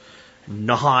dried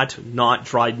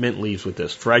mint leaves with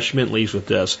this, fresh mint leaves with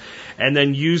this, and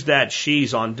then use that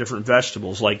cheese on different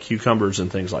vegetables like cucumbers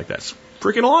and things like that. It's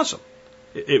freaking awesome.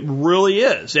 It really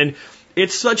is. And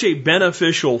it's such a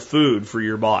beneficial food for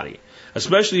your body,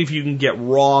 especially if you can get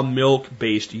raw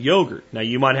milk-based yogurt. Now,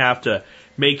 you might have to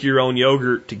make your own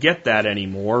yogurt to get that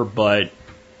anymore, but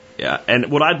yeah.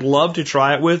 And what I'd love to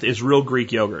try it with is real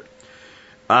Greek yogurt.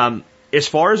 As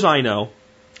far as I know,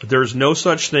 there's no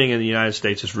such thing in the United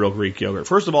States as real Greek yogurt.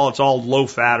 First of all, it's all low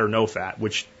fat or no fat,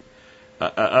 which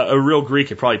a real Greek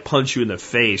could probably punch you in the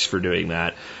face for doing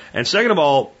that. And second of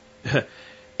all,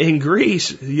 in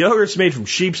Greece, yogurt's made from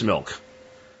sheep's milk.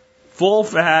 Full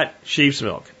fat sheep's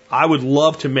milk. I would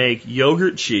love to make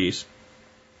yogurt cheese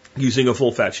using a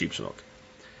full fat sheep's milk.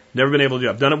 Never been able to do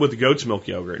it. I've done it with the goat's milk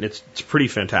yogurt, and it's pretty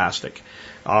fantastic.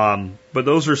 But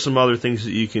those are some other things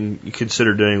that you can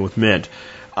consider doing with mint.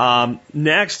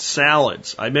 Next,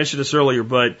 salads. I mentioned this earlier,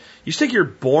 but you take your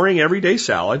boring everyday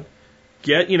salad,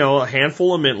 get, a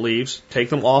handful of mint leaves, take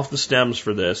them off the stems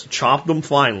for this, chop them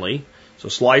finely. So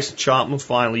slice and chop them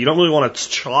finely. You don't really want to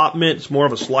chop mint. It's more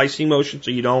of a slicing motion, so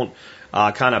you don't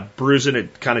kind of bruise it.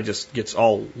 It kind of just gets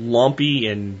all lumpy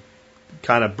and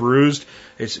kind of bruised.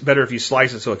 It's better if you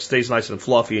slice it so it stays nice and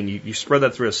fluffy, and you spread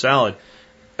that through a salad,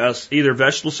 either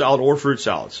vegetable salad or fruit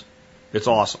salads. It's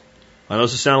awesome. I know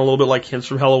this sound a little bit like hints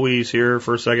from Heloise here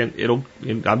for a second.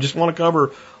 I just want to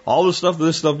cover all the stuff that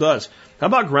this stuff does. How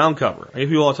about ground cover? I hear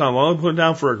people all the time, well, I'm put it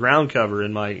down for a ground cover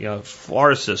in my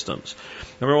forest systems.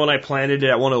 Remember when I planted it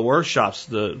at one of the workshops,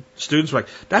 the students were like,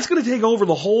 that's going to take over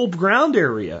the whole ground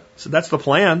area. So that's the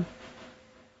plan.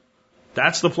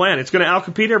 That's the plan. It's going to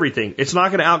outcompete everything. It's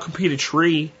not going to outcompete a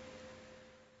tree.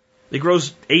 It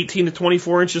grows 18 to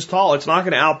 24 inches tall. It's not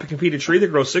going to outcompete a tree that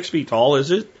grows 6 feet tall, is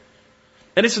it?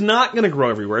 And it's not going to grow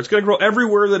everywhere. It's going to grow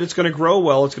everywhere that it's going to grow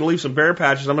well. It's going to leave some bare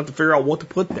patches. I'm going to have to figure out what to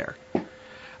put there.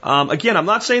 Again, I'm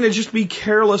not saying to just be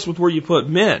careless with where you put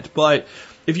mint, but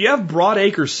if you have broad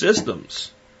acre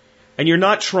systems and you're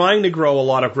not trying to grow a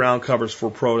lot of ground covers for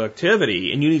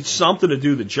productivity and you need something to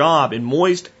do the job in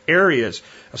moist areas,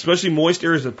 especially moist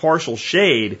areas with partial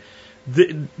shade,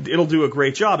 it'll do a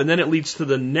great job. And then it leads to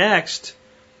the next,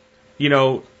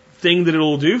 thing that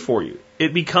it'll do for you.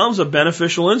 It becomes a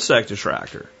beneficial insect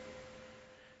attractor.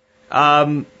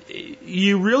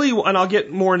 You really, and I'll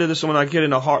get more into this when I get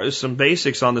into some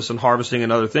basics on this and harvesting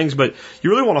and other things, but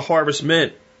you really want to harvest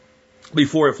mint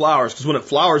before it flowers, because when it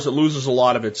flowers, it loses a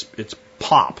lot of its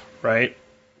pop, right?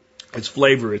 Its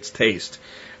flavor, its taste,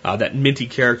 that minty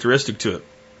characteristic to it.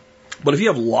 But if you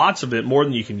have lots of it, more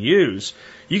than you can use,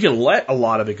 you can let a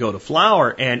lot of it go to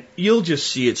flower, and you'll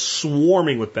just see it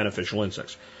swarming with beneficial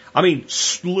insects. I mean,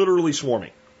 literally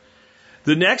swarming.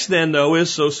 The next then, though, is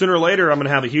so sooner or later I'm going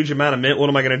to have a huge amount of mint. What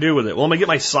am I going to do with it? Well, I'm going to get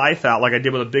my scythe out like I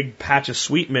did with a big patch of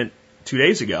sweet mint 2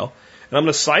 days ago, and I'm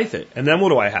going to scythe it. And then what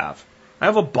do I have? I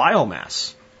have a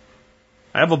biomass.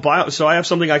 So I have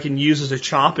something I can use as a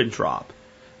chop and drop.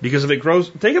 Because if it grows,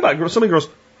 think about it, something grows,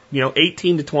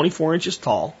 18 to 24 inches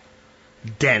tall,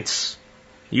 dense.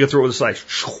 You go through it with a scythe.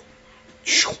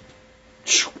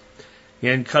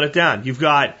 And cut it down. You've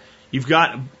got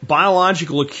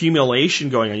biological accumulation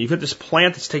going on. You've got this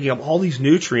plant that's taking up all these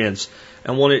nutrients,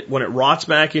 and when it rots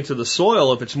back into the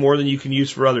soil, if it's more than you can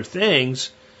use for other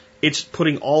things, it's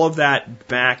putting all of that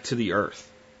back to the earth.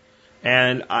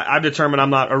 And I've determined I'm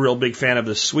not a real big fan of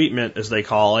the sweet mint, as they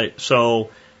call it,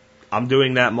 so I'm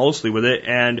doing that mostly with it.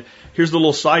 And here's the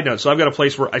little side note. So I've got a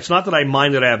place where it's not that I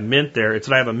mind that I have mint there, it's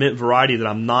that I have a mint variety that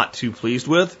I'm not too pleased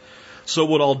with. So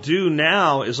what I'll do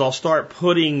now is I'll start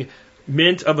putting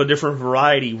mint of a different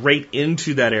variety right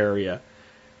into that area.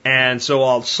 And so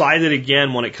I'll scythe it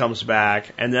again when it comes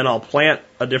back, and then I'll plant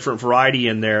a different variety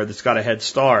in there that's got a head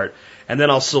start. And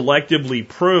then I'll selectively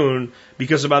prune,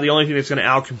 because about the only thing that's going to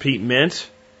outcompete mint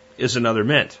is another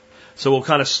mint. So we'll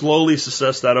kind of slowly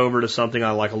success that over to something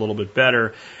I like a little bit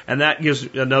better. And that gives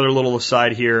another little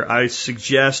aside here. I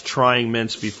suggest trying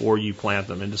mints before you plant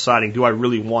them and deciding, do I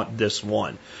really want this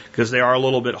one? Because they are a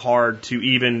little bit hard to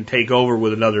even take over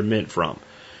with another mint from.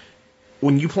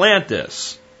 When you plant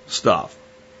this stuff,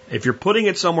 if you're putting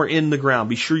it somewhere in the ground,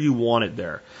 be sure you want it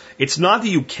there. It's not that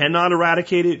you cannot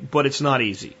eradicate it, but it's not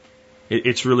easy.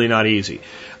 It's really not easy.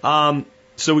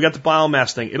 So we got the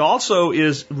biomass thing. It also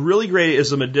is really great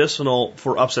as a medicinal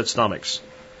for upset stomachs.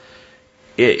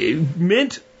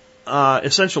 Mint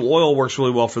essential oil works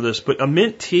really well for this, but a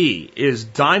mint tea is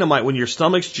dynamite when your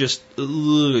stomach's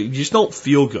you just don't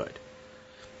feel good.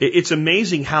 It's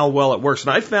amazing how well it works. And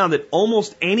I found that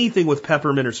almost anything with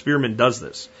peppermint or spearmint does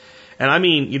this. And I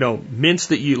mean, mints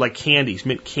that you like candies.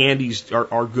 Mint candies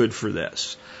are good for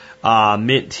this.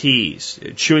 Mint teas.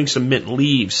 Chewing some mint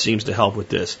leaves seems to help with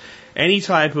this. Any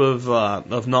type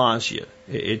of nausea,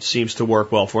 it seems to work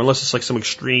well for, unless it's like some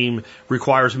extreme,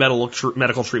 requires medical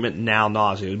treatment, now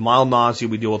nausea. Mild nausea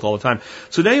we deal with all the time.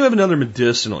 So now you have another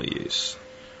medicinal use.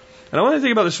 And I want to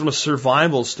think about this from a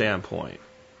survival standpoint.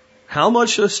 How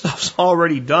much of this stuff's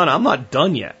already done? I'm not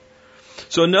done yet.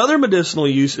 So another medicinal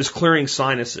use is clearing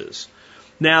sinuses.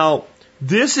 Now,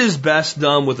 this is best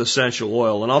done with essential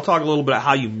oil, and I'll talk a little bit about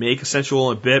how you make essential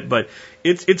oil in a bit, but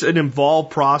it's an involved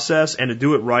process, and to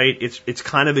do it right, it's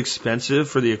kind of expensive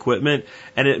for the equipment,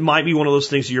 and it might be one of those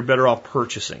things that you're better off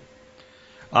purchasing.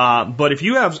 But if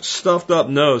you have stuffed up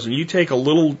nose and you take a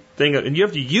little thing, and you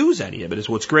have to use any of it, is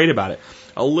what's great about it.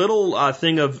 A little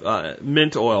thing of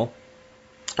mint oil,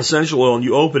 essential oil, and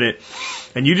you open it,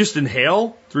 and you just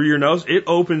inhale through your nose, it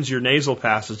opens your nasal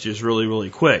passages really, really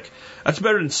quick. That's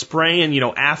better than spraying,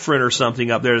 Afrin or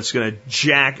something up there that's going to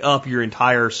jack up your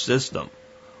entire system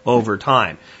over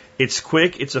time. It's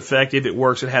quick, it's effective, it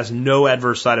works, it has no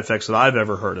adverse side effects that I've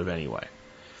ever heard of anyway.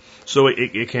 So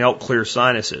it can help clear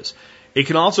sinuses. It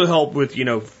can also help with,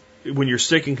 when you're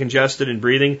sick and congested and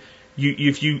breathing,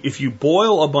 if you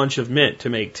boil a bunch of mint to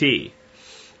make tea,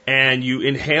 and you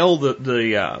inhale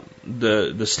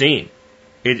the steam,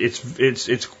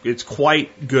 it's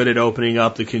quite good at opening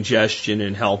up the congestion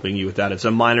and helping you with that. It's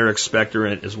a minor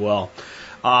expectorant as well.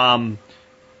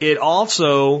 It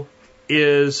also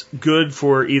is good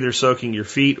for either soaking your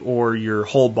feet or your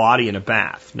whole body in a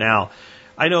bath. Now,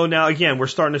 I know again, we're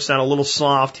starting to sound a little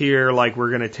soft here, like we're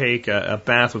going to take a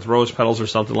bath with rose petals or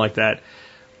something like that.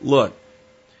 Look,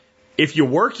 if you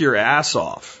work your ass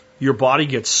off, your body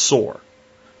gets sore.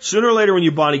 Sooner or later, when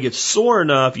your body gets sore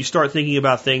enough, you start thinking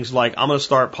about things like, I'm going to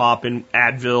start popping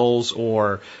Advils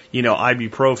or,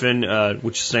 ibuprofen,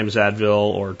 which is the same as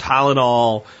Advil, or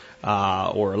Tylenol,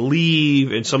 or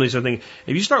Aleve, and some of these other things.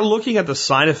 If you start looking at the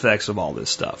side effects of all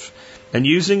this stuff and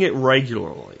using it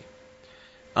regularly,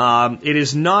 it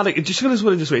is not, just going to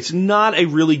put it this way, it's not a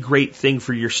really great thing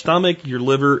for your stomach, your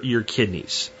liver, your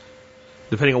kidneys,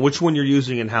 depending on which one you're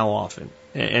using and how often.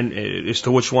 And as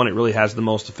to which one it really has the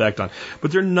most effect on.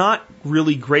 But they're not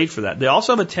really great for that. They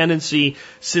also have a tendency,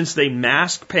 since they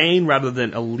mask pain rather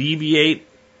than alleviate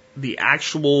the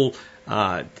actual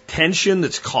tension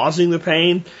that's causing the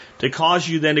pain, to cause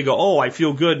you then to go, oh, I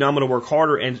feel good, now I'm going to work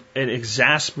harder, and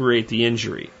exasperate the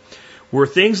injury. Where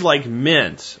things like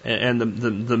mint and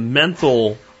the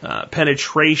menthol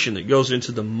penetration that goes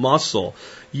into the muscle,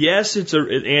 yes, it's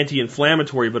an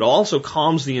anti-inflammatory, but also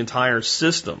calms the entire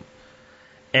system.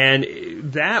 And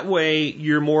that way,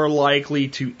 you're more likely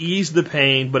to ease the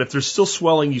pain, but if there's still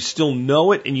swelling, you still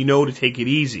know it, and you know to take it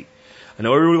easy. I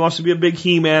know everybody wants to be a big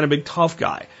He-Man, a big tough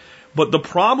guy. But the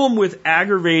problem with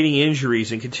aggravating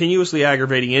injuries and continuously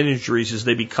aggravating injuries is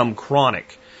they become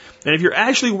chronic. And if you're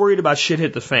actually worried about shit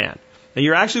hit the fan, and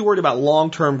you're actually worried about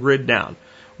long-term grid down,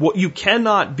 what you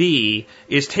cannot be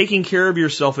is taking care of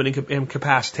yourself and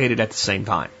incapacitated at the same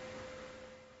time.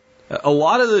 A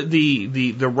lot of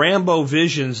the Rambo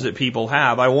visions that people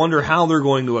have, I wonder how they're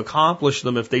going to accomplish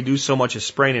them if they do so much as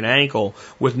sprain an ankle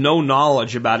with no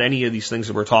knowledge about any of these things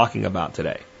that we're talking about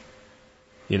today.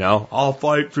 I'll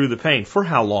fight through the pain. For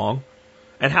how long?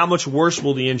 And how much worse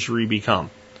will the injury become?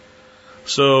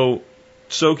 So,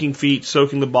 soaking feet,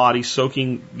 soaking the body,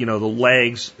 soaking, the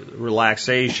legs,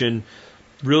 relaxation,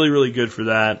 really, really good for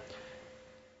that.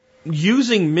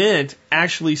 Using mint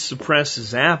actually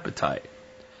suppresses appetite.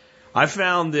 I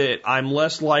found that I'm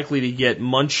less likely to get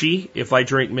munchy if I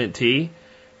drink mint tea.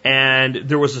 And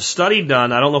there was a study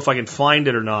done, I don't know if I can find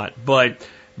it or not, but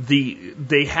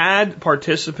they had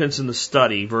participants in the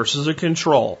study versus a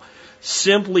control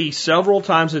simply several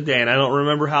times a day, and I don't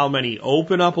remember how many,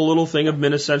 open up a little thing of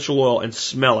mint essential oil and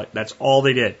smell it. That's all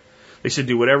they did. They said,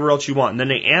 do whatever else you want. And then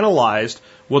they analyzed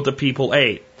what the people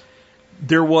ate.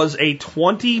 there was a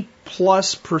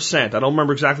 20+%, I don't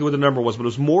remember exactly what the number was, but it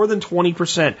was more than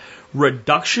 20%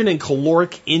 reduction in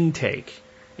caloric intake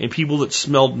in people that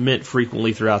smelled mint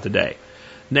frequently throughout the day.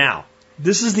 Now,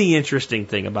 this is the interesting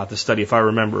thing about the study, if I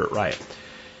remember it right.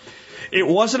 It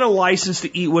wasn't a license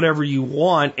to eat whatever you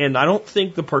want, and I don't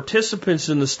think the participants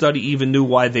in the study even knew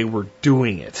why they were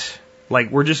doing it.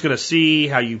 Like, we're just going to see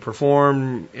how you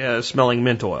perform smelling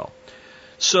mint oil.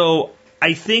 So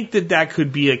I think that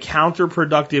could be a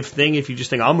counterproductive thing if you just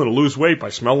think, I'm going to lose weight by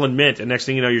smelling mint, and next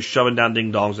thing you know, you're shoving down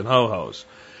ding-dongs and ho-hos.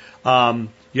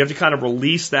 You have to kind of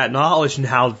release that knowledge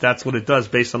now that that's what it does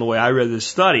based on the way I read this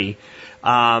study,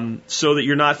 so that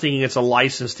you're not thinking it's a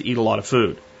license to eat a lot of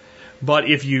food. But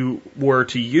if you were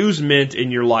to use mint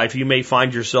in your life, you may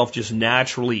find yourself just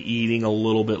naturally eating a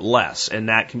little bit less, and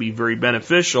that can be very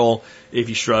beneficial if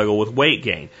you struggle with weight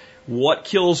gain. What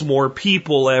kills more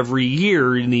people every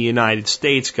year in the United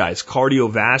States, guys?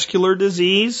 Cardiovascular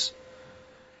disease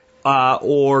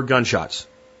or gunshots?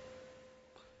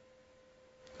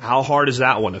 How hard is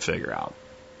that one to figure out?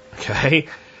 Okay.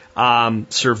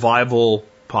 Survival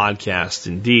podcast,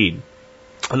 indeed.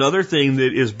 Another thing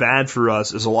that is bad for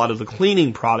us is a lot of the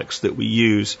cleaning products that we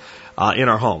use in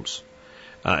our homes.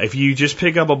 If you just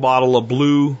pick up a bottle of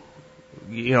blue,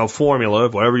 formula,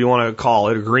 whatever you want to call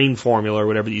it, or green formula or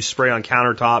whatever that you spray on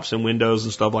countertops and windows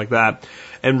and stuff like that,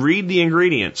 and read the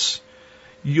ingredients,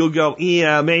 you'll go,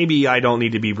 yeah, maybe I don't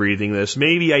need to be breathing this.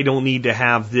 Maybe I don't need to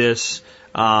have this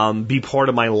be part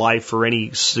of my life for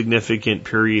any significant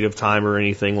period of time or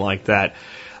anything like that.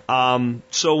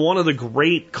 So one of the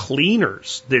great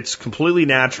cleaners that's completely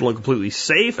natural and completely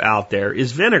safe out there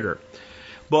is vinegar.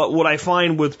 But what I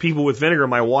find with people with vinegar,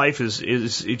 my wife is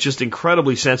just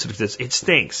incredibly sensitive to this. It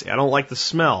stinks. I don't like the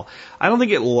smell. I don't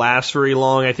think it lasts very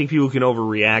long. I think people can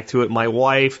overreact to it. My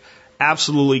wife,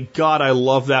 absolutely, God, I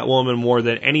love that woman more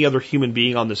than any other human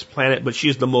being on this planet, but she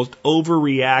is the most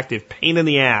overreactive pain in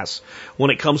the ass when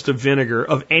it comes to vinegar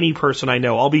of any person I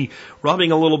know. I'll be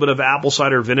rubbing a little bit of apple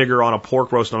cider vinegar on a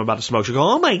pork roast I'm about to smoke. She'll go,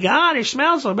 oh my God, it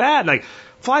smells so bad. Like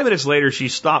 5 minutes later, she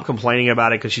stopped complaining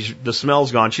about it because the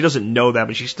smell's gone. She doesn't know that,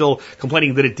 but she's still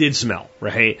complaining that it did smell,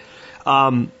 right?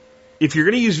 If you're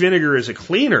going to use vinegar as a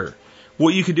cleaner,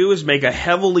 what you could do is make a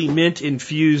heavily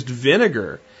mint-infused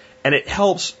vinegar, and it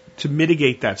helps to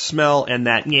mitigate that smell and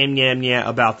that nyam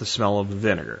about the smell of the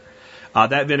vinegar.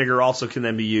 That vinegar also can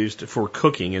then be used for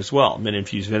cooking as well.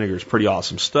 Mint-infused vinegar is pretty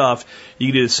awesome stuff. You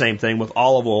can do the same thing with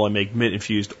olive oil and make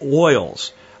mint-infused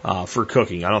oils for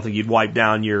cooking. I don't think you'd wipe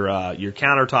down your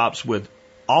countertops with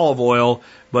olive oil,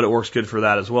 but it works good for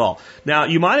that as well. Now,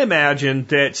 you might imagine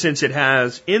that since it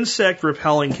has insect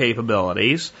repelling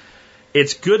capabilities,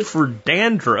 it's good for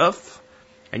dandruff,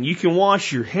 and you can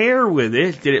wash your hair with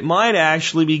it, that it might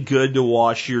actually be good to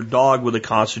wash your dog with a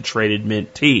concentrated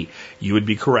mint tea. You would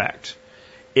be correct.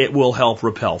 It will help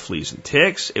repel fleas and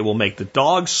ticks. It will make the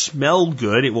dog smell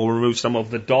good. It will remove some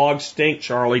of the dog stink,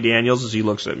 Charlie Daniels, as he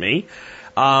looks at me.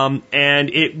 And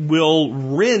it will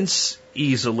rinse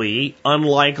easily,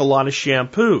 unlike a lot of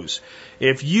shampoos.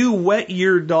 If you wet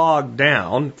your dog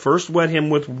down, first wet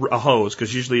him with a hose,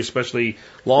 because usually, especially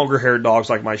longer-haired dogs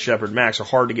like my Shepherd Max, are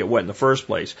hard to get wet in the first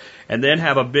place, and then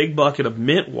have a big bucket of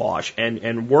mint wash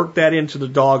and work that into the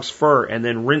dog's fur, and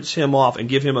then rinse him off and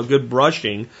give him a good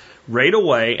brushing right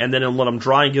away, and then let him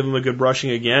dry and give him a good brushing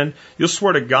again, you'll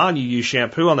swear to God you use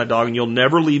shampoo on that dog, and you'll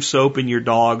never leave soap in your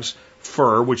dog's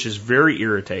fur, which is very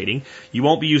irritating. You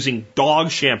won't be using dog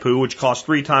shampoo, which costs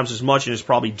 3 times as much and is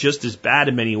probably just as bad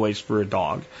in many ways for a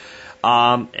dog.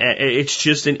 It's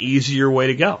just an easier way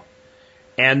to go.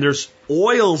 And there's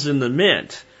oils in the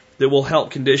mint that will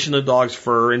help condition the dog's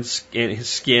fur and his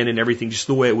skin and everything just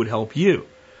the way it would help you.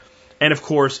 And of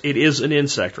course, it is an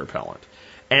insect repellent.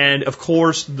 And of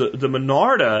course, the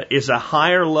Monarda is a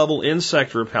higher level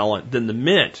insect repellent than the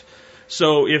mint.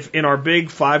 So if in our big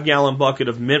 5-gallon bucket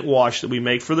of mint wash that we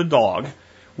make for the dog,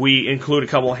 we include a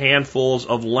couple handfuls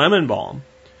of lemon balm,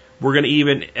 we're going to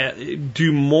even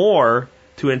do more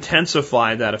to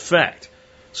intensify that effect.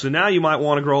 So now you might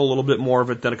want to grow a little bit more of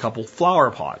it than a couple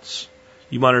flower pots.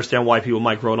 You might understand why people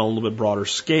might grow it on a little bit broader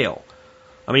scale.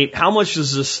 I mean, how much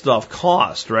does this stuff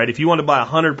cost, right? If you want to buy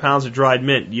 100 pounds of dried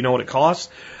mint, you know what it costs?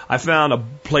 I found a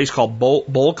place called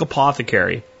Bulk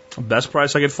Apothecary, the best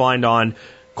price I could find on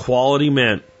quality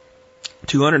mint,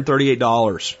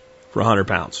 $238 for 100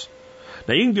 pounds.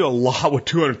 Now, you can do a lot with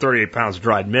 238 pounds of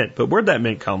dried mint, but where'd that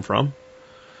mint come from?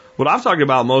 What I'm talking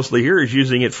about mostly here is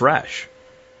using it fresh.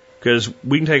 Because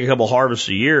we can take a couple harvests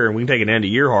a year, and we can take an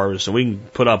end-of-year harvest, and we can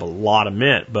put up a lot of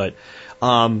mint. But,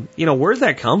 where'd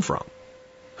that come from?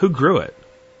 Who grew it?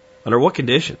 Under what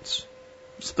conditions?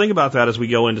 think about that as we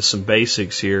go into some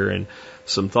basics here and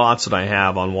some thoughts that I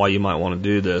have on why you might want to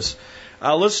do this.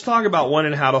 Let's talk about when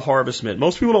and how to harvest mint.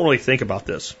 Most people don't really think about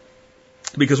this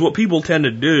because what people tend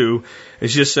to do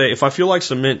is just say, if I feel like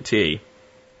some mint tea,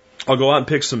 I'll go out and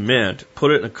pick some mint,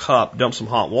 put it in a cup, dump some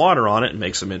hot water on it, and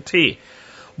make some mint tea.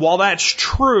 While that's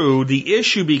true, the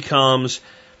issue becomes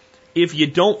if you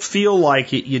don't feel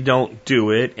like it, you don't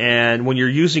do it. And when you're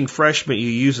using fresh mint, you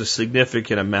use a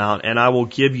significant amount. And I will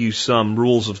give you some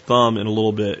rules of thumb in a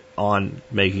little bit on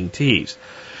making teas.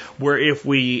 Where if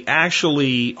we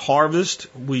actually harvest,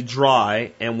 we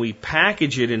dry, and we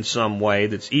package it in some way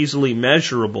that's easily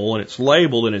measurable and it's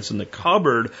labeled and it's in the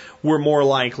cupboard, we're more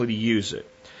likely to use it.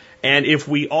 And if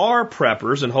we are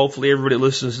preppers, and hopefully everybody that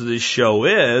listens to this show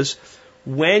is,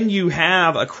 when you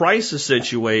have a crisis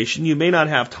situation, you may not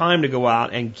have time to go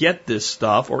out and get this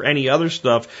stuff or any other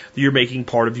stuff that you're making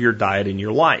part of your diet in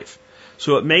your life.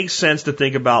 So it makes sense to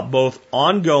think about both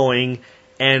ongoing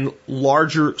and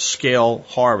larger scale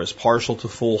harvest, partial to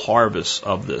full harvest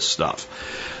of this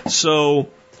stuff. So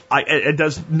it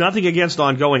does nothing against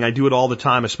ongoing. I do it all the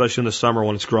time, especially in the summer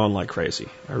when it's growing like crazy.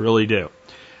 I really do.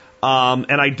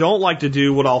 And I don't like to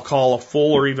do what I'll call a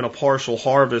full or even a partial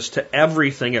harvest to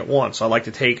everything at once. I like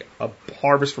to take a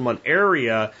harvest from an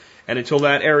area, and until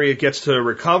that area gets to a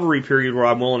recovery period where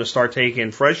I'm willing to start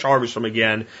taking fresh harvest from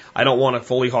again, I don't want to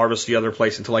fully harvest the other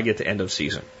place until I get to end of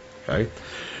season. Okay?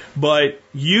 But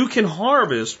you can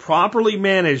harvest, properly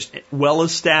managed, well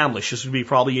established. This would be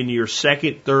probably in your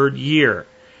second, third year,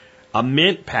 a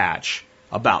mint patch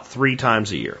about 3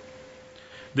 times a year.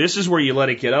 This is where you let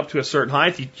it get up to a certain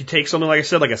height. You take something, like I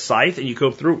said, like a scythe, and you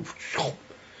go through.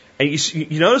 And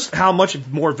you notice how much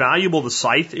more valuable the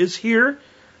scythe is here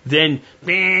than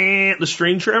the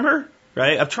string trimmer,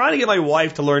 right? I'm trying to get my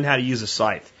wife to learn how to use a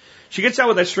scythe. She gets out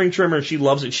with that string trimmer, and she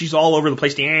loves it. She's all over the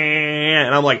place.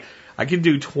 And I'm like, I could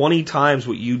do 20 times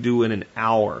what you do in an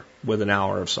hour with an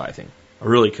hour of scything. I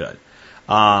really could.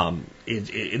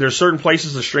 There's certain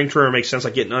places the string trimmer makes sense,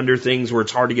 like getting under things where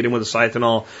it's hard to get in with a scythe and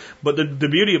all. But the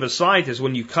beauty of a scythe is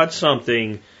when you cut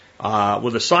something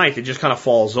with a scythe, it just kind of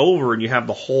falls over and you have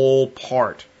the whole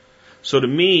part. So to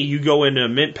me, you go into a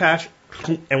mint patch,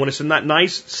 and when it's in that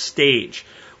nice stage,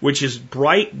 which is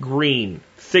bright green,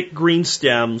 thick green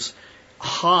stems,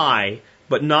 high,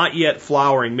 but not yet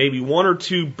flowering, maybe 1 or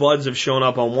 2 buds have shown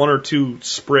up on 1 or 2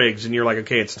 sprigs, and you're like,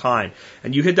 okay, it's time.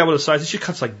 And you hit that with a scythe, it just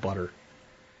cuts like butter.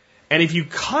 And if you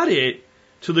cut it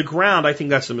to the ground, I think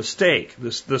that's a mistake.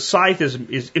 The scythe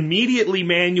is immediately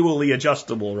manually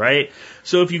adjustable, right?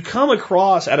 So if you come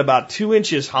across at about 2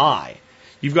 inches high,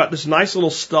 you've got this nice little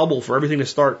stubble for everything to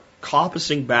start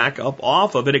coppicing back up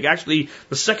off of it. It actually,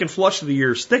 the second flush of the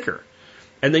year is thicker.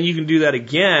 And then you can do that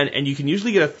again, and you can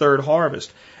usually get a third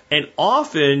harvest. And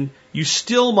often, you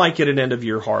still might get an end of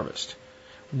year harvest.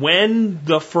 When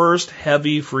the first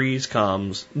heavy freeze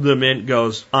comes, the mint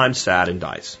goes, I'm sad, and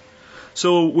dies.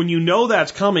 So when you know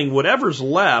that's coming, whatever's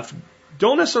left,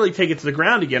 don't necessarily take it to the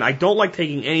ground again. I don't like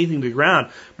taking anything to the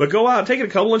ground, but go out and take it a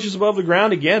couple inches above the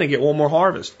ground again and get one more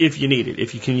harvest if you need it,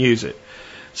 if you can use it.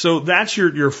 So that's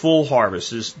your full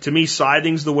harvest. To me,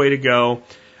 scything's the way to go.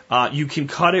 You can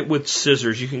cut it with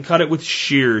scissors. You can cut it with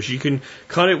shears. You can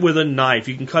cut it with a knife.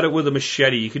 You can cut it with a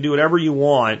machete. You can do whatever you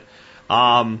want.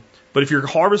 But if you're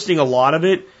harvesting a lot of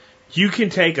it, you can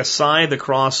take a scythe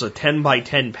across a 10 by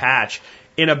 10 patch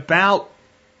in about,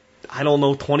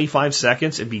 25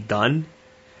 seconds and be done.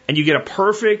 And you get a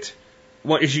perfect,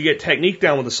 as you get technique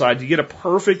down with the scythe, you get a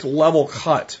perfect level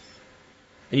cut.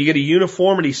 And you get a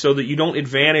uniformity so that you don't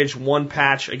advantage one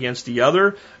patch against the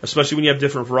other, especially when you have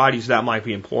different varieties, that might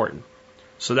be important.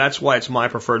 So that's why it's my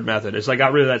preferred method. As I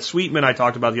got rid of that sweet mint I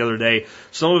talked about the other day,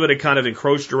 some of it had kind of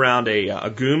encroached around a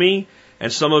gumi,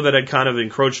 and some of it had kind of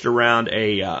encroached around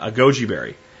a goji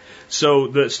berry. So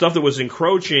the stuff that was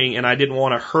encroaching, and I didn't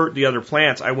want to hurt the other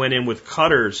plants, I went in with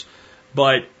cutters.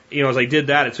 But, as I did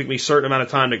that, it took me a certain amount of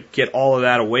time to get all of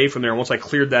that away from there. And once I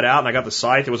cleared that out and I got the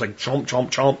scythe, it was like chomp,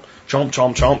 chomp, chomp, chomp,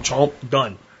 chomp, chomp, chomp,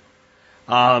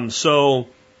 done. So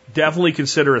definitely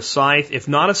consider a scythe. If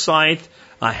not a scythe,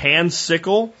 a hand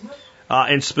sickle.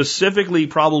 And specifically,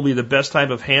 probably the best type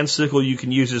of hand sickle you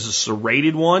can use is a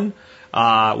serrated one,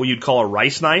 what you'd call a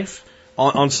rice knife.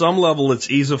 On some level,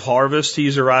 it's ease of harvest to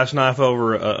use a rice knife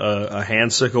over a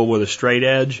hand sickle with a straight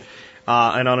edge.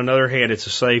 And on another hand, it's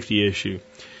a safety issue.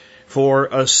 For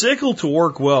a sickle to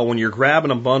work well, when you're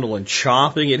grabbing a bundle and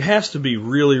chopping, it has to be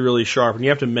really, really sharp, and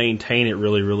you have to maintain it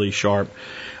really, really sharp.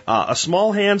 A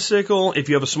small hand sickle, if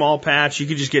you have a small patch, you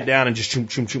could just get down and just choom,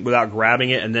 choom, choom without grabbing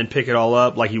it and then pick it all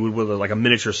up like you would with a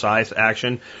miniature scythe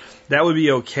action. That would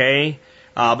be okay.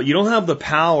 but you don't have the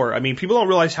power. I mean, people don't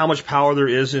realize how much power there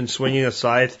is in swinging a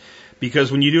scythe,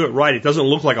 because when you do it right, it doesn't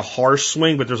look like a harsh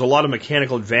swing, but there's a lot of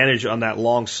mechanical advantage on that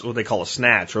long, what they call a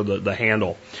snatch, or the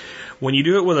handle. When you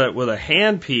do it with a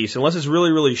hand piece, unless it's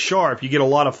really, really sharp, you get a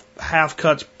lot of half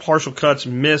cuts, partial cuts,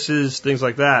 misses, things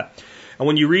like that. And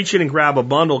when you reach in and grab a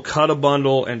bundle, cut a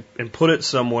bundle, and put it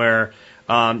somewhere,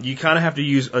 you kind of have to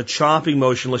use a chopping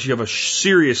motion unless you have a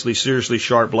seriously, seriously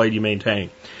sharp blade you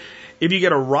maintain. If you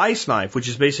get a rice knife, which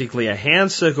is basically a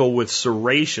hand sickle with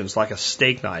serrations, like a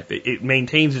steak knife, it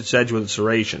maintains its edge with its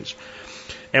serrations.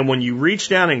 And when you reach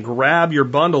down and grab your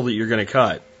bundle that you're going to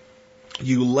cut,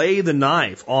 you lay the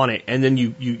knife on it, and then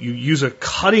you use a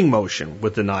cutting motion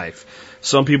with the knife.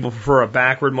 Some people prefer a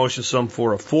backward motion, some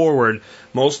for a forward.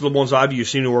 Most of the ones I've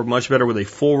used seem to work much better with a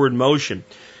forward motion.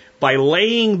 By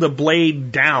laying the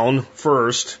blade down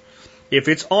first, if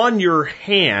it's on your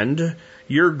hand,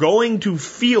 you're going to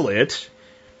feel it.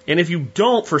 And if you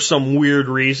don't, for some weird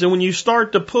reason, when you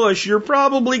start to push, you're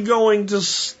probably going to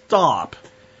stop.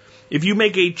 If you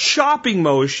make a chopping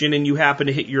motion and you happen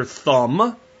to hit your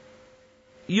thumb,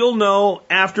 you'll know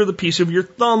after the piece of your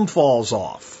thumb falls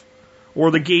off,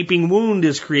 or the gaping wound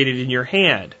is created in your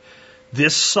hand.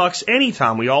 This sucks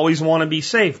anytime. We always want to be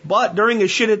safe. But during a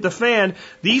shit at the fan,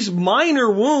 these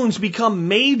minor wounds become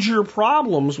major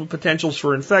problems with potentials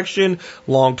for infection,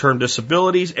 long-term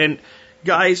disabilities. And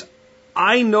guys,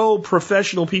 I know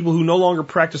professional people who no longer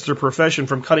practice their profession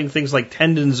from cutting things like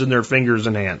tendons in their fingers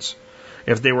and hands,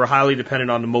 if they were highly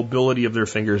dependent on the mobility of their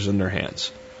fingers and their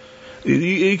hands.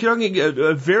 You can get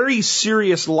a very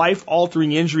serious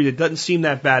life-altering injury that doesn't seem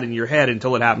that bad in your head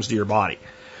until it happens to your body.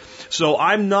 So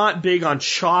I'm not big on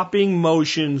chopping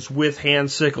motions with hand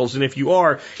sickles. And if you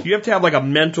are, you have to have like a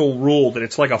mental rule that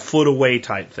it's like a foot away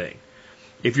type thing.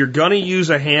 If you're going to use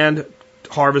a hand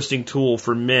harvesting tool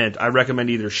for mint, I recommend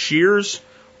either shears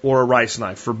or a rice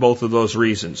knife for both of those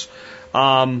reasons.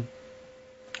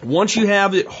 Once you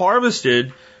have it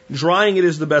harvested, drying it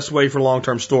is the best way for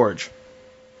long-term storage.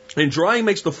 And drying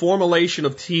makes the formulation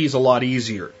of teas a lot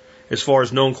easier as far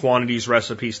as known quantities,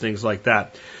 recipes, things like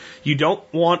that. You don't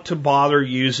want to bother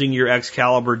using your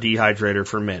Excalibur dehydrator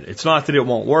for mint. It's not that it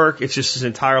won't work, it's just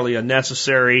entirely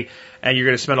unnecessary, and you're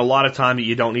going to spend a lot of time that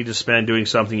you don't need to spend doing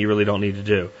something you really don't need to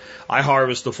do. I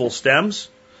harvest the full stems.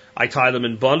 I tie them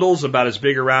in bundles about as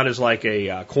big around as like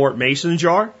a quart mason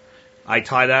jar. I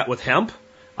tie that with hemp.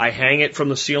 I hang it from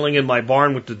the ceiling in my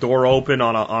barn with the door open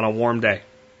on a warm day.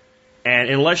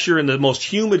 And unless you're in the most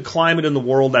humid climate in the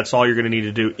world, that's all you're going to need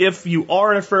to do. If you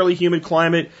are in a fairly humid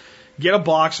climate, get a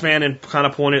box fan and kind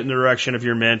of point it in the direction of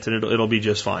your mint, and it'll be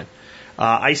just fine.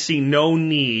 I see no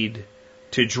need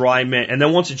to dry mint. And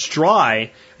then once it's dry,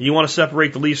 and you want to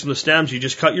separate the leaves from the stems, you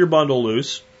just cut your bundle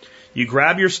loose. You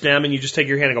grab your stem, and you just take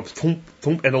your hand and go, thump,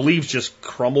 thump, and the leaves just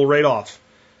crumble right off.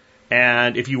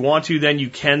 And if you want to, then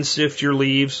you can sift your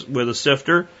leaves with a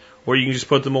sifter, or you can just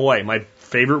put them away. My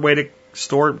favorite way to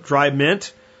store dried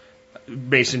mint,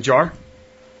 mason jar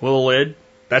with a lid.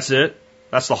 That's it.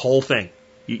 That's the whole thing.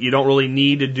 You don't really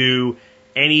need to do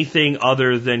anything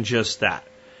other than just that.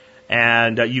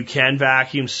 And you can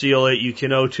vacuum seal it. You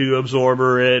can O2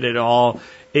 absorber it and all.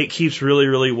 It keeps really,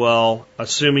 really well,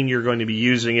 assuming you're going to be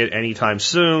using it anytime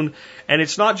soon. And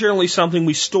it's not generally something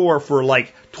we store for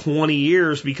like 20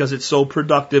 years because it's so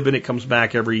productive and it comes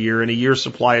back every year. And a year's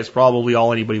supply is probably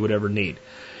all anybody would ever need.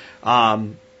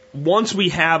 Once we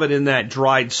have it in that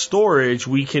dried storage,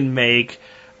 we can make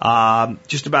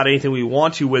just about anything we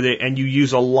want to with it, and you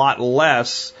use a lot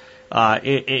less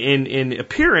in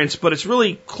appearance, but it's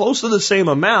really close to the same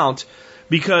amount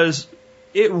because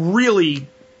it really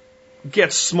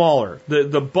gets smaller.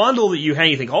 The bundle that you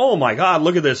hang, you think, oh my God,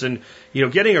 look at this. And, you know,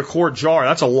 getting a quart jar,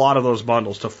 that's a lot of those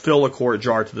bundles to fill a quart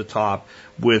jar to the top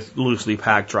with loosely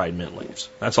packed dried mint leaves.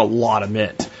 That's a lot of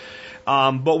mint.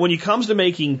 But when it comes to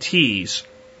making teas,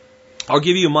 I'll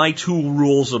give you my 2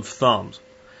 rules of thumb.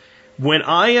 When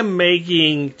I am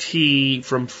making tea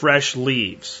from fresh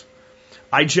leaves,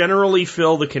 I generally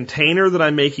fill the container that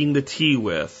I'm making the tea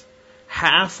with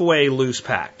halfway loose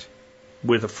packed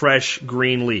with a fresh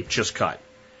green leaf just cut.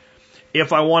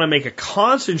 If I want to make a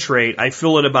concentrate, I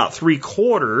fill it about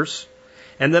 3/4,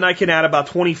 and then I can add about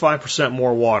 25%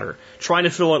 more water. Trying to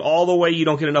fill it all the way, you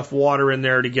don't get enough water in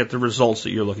there to get the results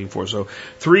that you're looking for. So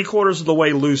 3/4 of the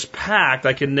way loose packed,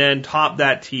 I can then top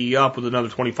that tea up with another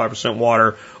 25%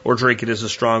 water or drink it as a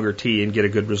stronger tea and get a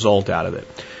good result out of it.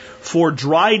 For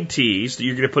dried teas, that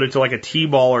you're going to put into like a tea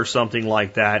ball or something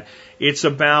like that, it's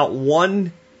about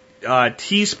 1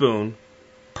 teaspoon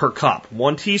per cup.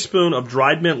 1 teaspoon of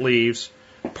dried mint leaves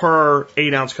per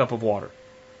 8-ounce cup of water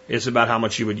is about how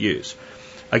much you would use.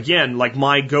 Again, like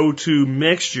my go-to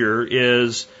mixture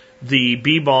is the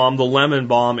bee balm, the lemon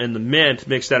balm, and the mint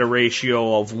mixed at a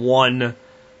ratio of 1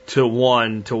 to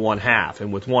 1 to 1/2,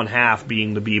 and with 1/2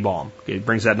 being the bee balm. It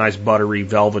brings that nice buttery,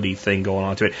 velvety thing going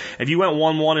on to it. If you went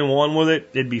 1, 1, and 1 with it,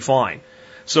 it'd be fine.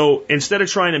 So instead of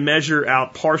trying to measure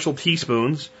out partial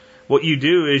teaspoons, what you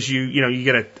do is you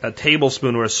get a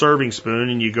tablespoon or a serving spoon,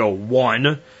 and you go 1,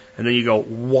 and then you go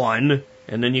 1,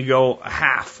 and then you go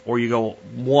 1/2, or you go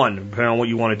 1, depending on what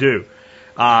you want to do.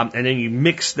 And then you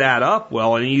mix that up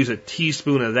well, and you use a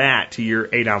teaspoon of that to your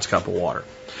 8-ounce cup of water.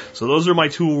 So those are my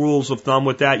 2 rules of thumb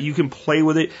with that. You can play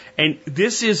with it. And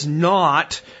this is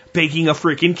not baking a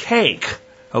freaking cake.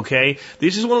 Okay?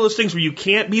 This is one of those things where you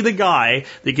can't be the guy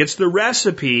that gets the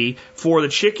recipe for the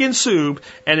chicken soup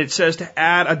and it says to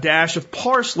add a dash of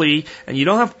parsley, and you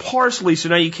don't have parsley, so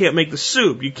now you can't make the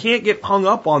soup. You can't get hung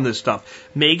up on this stuff.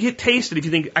 Make it taste it. If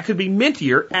you think I could be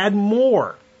mintier, add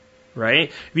more. Right?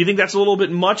 If you think that's a little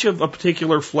bit much of a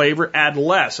particular flavor, add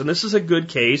less. And this is a good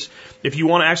case. If you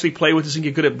want to actually play with this and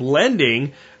get good at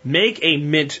blending, make a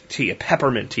mint tea, a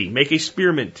peppermint tea, make a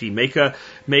spearmint tea, make a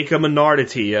Monarda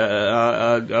tea,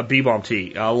 a bee balm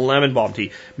tea, a lemon balm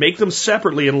tea. Make them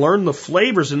separately and learn the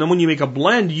flavors. And then when you make a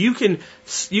blend, you can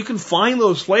find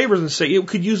those flavors and say, you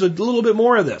could use a little bit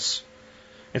more of this.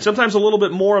 And sometimes a little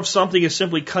bit more of something is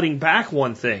simply cutting back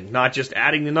one thing, not just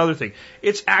adding another thing.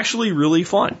 It's actually really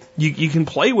fun. You can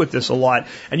play with this a lot,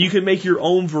 and you can make your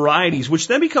own varieties, which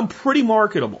then become pretty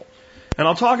marketable. And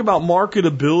I'll talk about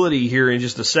marketability here in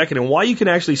just a second, and why you can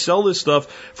actually sell this stuff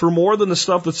for more than the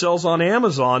stuff that sells on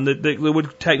Amazon that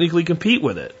would technically compete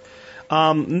with it.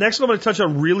 Next, I'm going to touch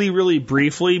on really, really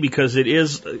briefly, because it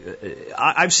is,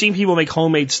 I've seen people make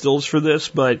homemade stills for this,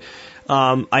 but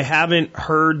I haven't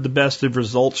heard the best of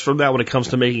results from that when it comes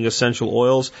to making essential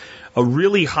oils. A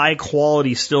really high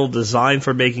quality still designed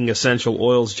for making essential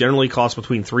oils generally costs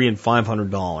between $300 and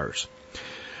 $500.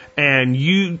 And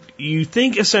you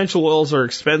think essential oils are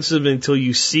expensive until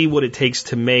you see what it takes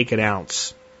to make an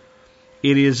ounce.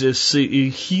 It is a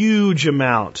huge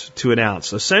amount to an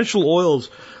ounce. Essential oils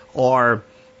are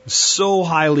so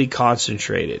highly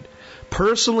concentrated.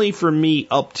 Personally, for me,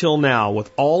 up till now, with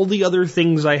all the other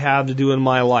things I have to do in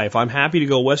my life, I'm happy to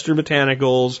go Western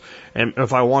Botanicals, and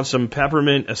if I want some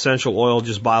peppermint essential oil,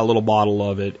 just buy a little bottle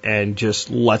of it and just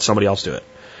let somebody else do it.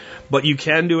 But you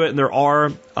can do it, and there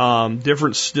are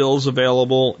different stills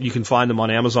available. You can find them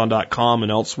on Amazon.com and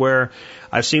elsewhere.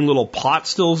 I've seen little pot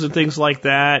stills and things like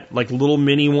that, like little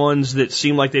mini ones that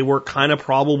seem like they work kind of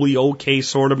probably okay,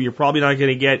 sort of. But you're probably not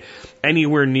going to get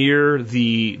anywhere near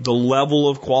the level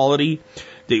of quality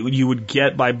that you would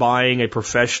get by buying a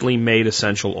professionally made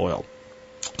essential oil.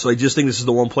 So I just think this is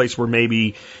the one place where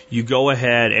maybe you go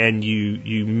ahead and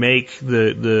you make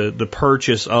the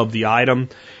purchase of the item.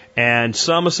 And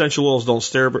some essential oils don't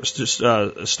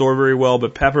store very well,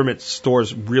 but peppermint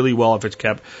stores really well if it's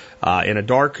kept in a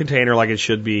dark container like it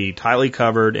should be, tightly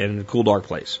covered, and in a cool, dark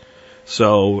place.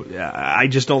 So I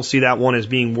just don't see that one as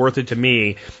being worth it to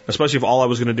me, especially if all I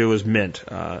was going to do is mint,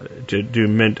 to do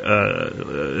mint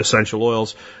essential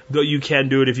oils, though you can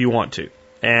do it if you want to.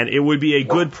 And it would be a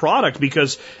good product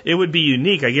because it would be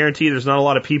unique. I guarantee you there's not a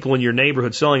lot of people in your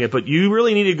neighborhood selling it, but you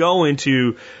really need to go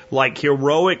into like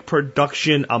heroic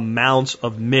production amounts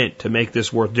of mint to make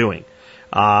this worth doing.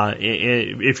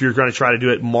 If you're going to try to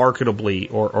do it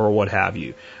marketably or what have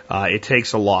you. It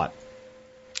takes a lot.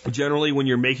 Generally, when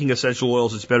you're making essential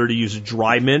oils, it's better to use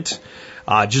dry mint,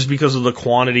 just because of the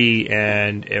quantity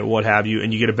and what have you,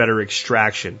 and you get a better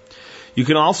extraction. You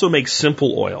can also make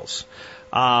simple oils.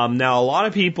 Now, a lot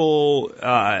of people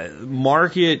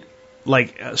market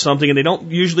like something, and they don't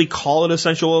usually call it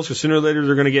essential oils because sooner or later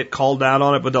they're going to get called out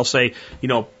on it, but they'll say,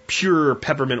 pure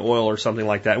peppermint oil or something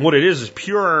like that. And what it is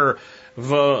pure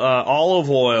olive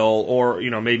oil or,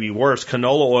 maybe worse,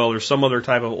 canola oil or some other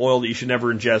type of oil that you should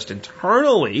never ingest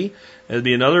internally. That'd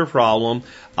be another problem.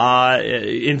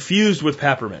 Infused with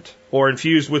peppermint or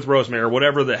infused with rosemary or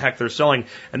whatever the heck they're selling.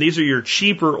 And these are your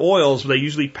cheaper oils. They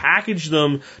usually package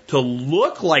them to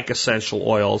look like essential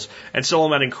oils and sell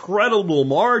them at incredible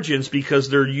margins because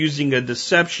they're using a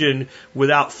deception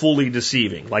without fully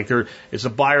deceiving. Like it's a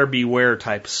buyer beware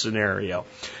type scenario.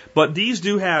 But these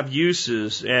do have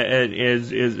uses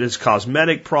as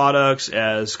cosmetic products,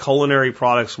 as culinary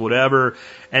products, whatever.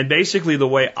 And basically the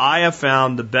way I have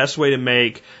found the best way to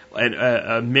make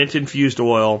a mint-infused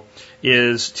oil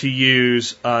is to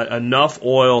use enough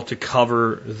oil to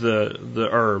cover the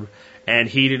herb and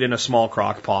heat it in a small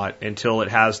crock pot until it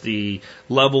has the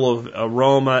level of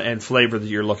aroma and flavor that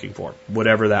you're looking for,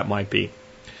 whatever that might be.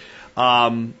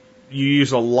 you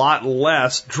use a lot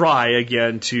less dry,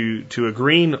 again, to a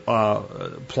green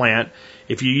plant.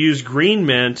 If you use green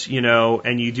mint,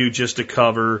 and you do just a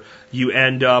cover, you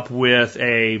end up with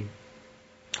a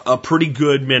pretty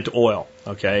good mint oil,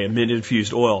 okay, a mint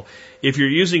infused oil. If you're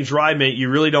using dry mint, you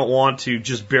really don't want to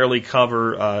just barely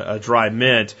cover a dry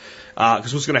mint,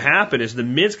 because what's going to happen is the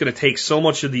mint's going to take so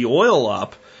much of the oil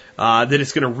up that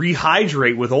it's going to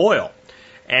rehydrate with oil.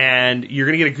 And you're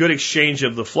going to get a good exchange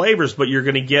of the flavors, but you're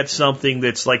going to get something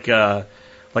that's like a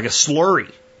slurry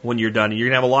when you're done. You're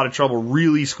going to have a lot of trouble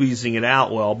really squeezing it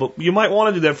out well, but you might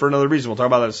want to do that for another reason. We'll talk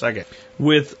about that in a second.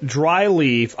 With dry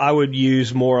leaf, I would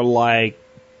use more like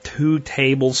 2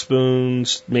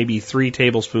 tablespoons, maybe 3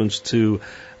 tablespoons to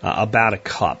about a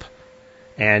cup.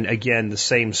 And again, the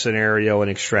same scenario,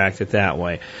 and extract it that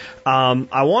way.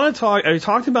 I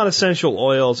talked about essential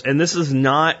oils, and this is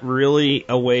not really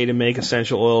a way to make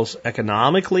essential oils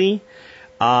economically,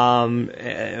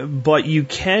 but you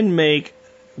can make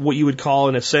what you would call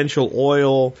an essential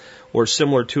oil or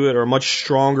similar to it, or a much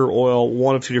stronger oil,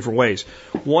 one of 2 different ways.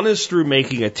 One is through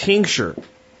making a tincture.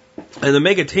 And to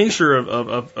make a tincture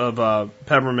of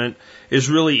peppermint is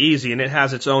really easy, and it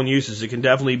has its own uses. It can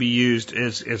definitely be used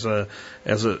as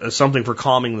something for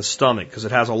calming the stomach, because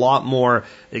it has a lot more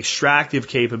extractive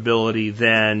capability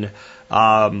than,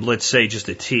 let's say, just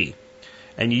a tea.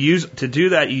 And to do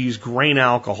that, you use grain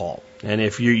alcohol. And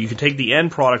if you can take the end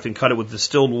product and cut it with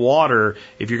distilled water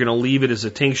if you're going to leave it as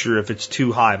a tincture if it's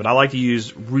too high. But I like to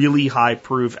use really high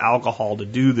proof alcohol to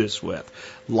do this with,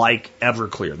 like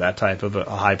Everclear, that type of a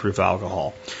high proof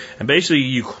alcohol. And basically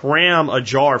you cram a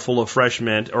jar full of fresh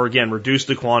mint, or again, reduce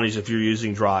the quantities if you're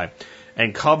using dry,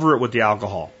 and cover it with the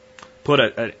alcohol. Put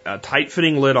a tight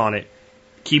fitting lid on it,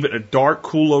 keep it in a dark,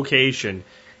 cool location,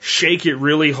 shake it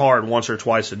really hard once or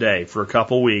twice a day for a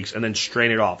couple weeks, and then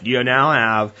strain it off. You now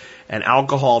have an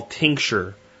alcohol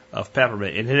tincture of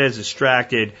peppermint, and it has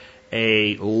extracted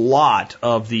a lot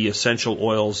of the essential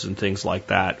oils and things like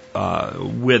that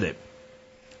with it.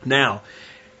 Now,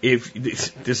 if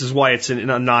this is why it's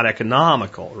not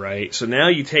economical, right? So now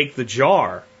you take the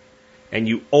jar and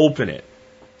you open it.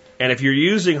 And if you're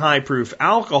using high-proof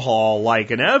alcohol like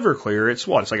an Everclear, it's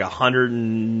like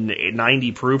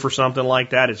 190 proof or something like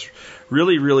that. It's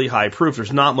really, really high proof.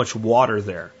 There's not much water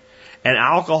there. And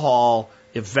alcohol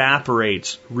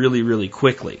evaporates really, really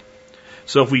quickly.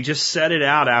 So if we just set it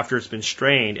out after it's been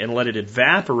strained and let it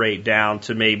evaporate down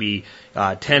to maybe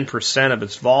 10% of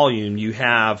its volume, you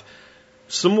have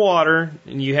some water,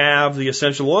 and you have the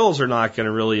essential oils are not going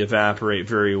to really evaporate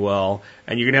very well,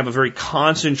 and you're going to have a very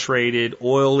concentrated,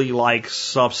 oily-like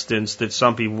substance that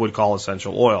some people would call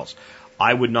essential oils.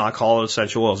 I would not call it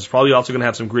essential oils. It's probably also going to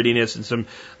have some grittiness and some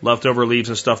leftover leaves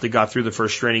and stuff that got through the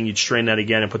first straining. You'd strain that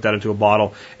again and put that into a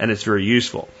bottle, and it's very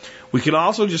useful. We can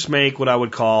also just make what I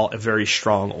would call a very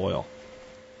strong oil.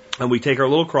 And we take our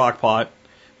little crock pot,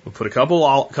 we put a cup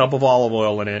of olive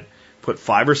oil in it, put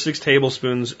 5 or 6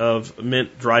 tablespoons of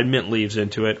dried mint leaves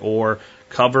into it, or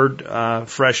covered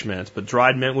fresh mint, but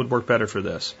dried mint would work better for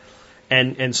this,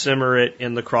 and simmer it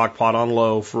in the crock pot on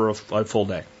low for a full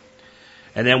day.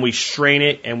 And then we strain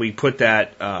it, and we put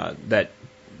that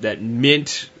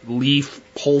mint leaf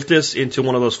poultice into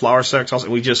one of those flour sacs,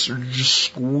 and we just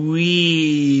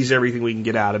squeeze everything we can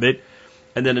get out of it,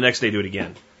 and then the next day do it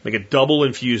again. Make a double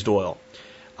infused oil.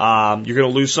 You're going to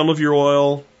lose some of your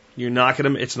oil.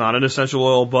 It's not an essential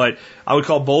oil, but I would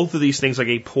call both of these things like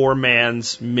a poor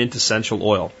man's mint essential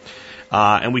oil.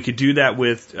 And we could do that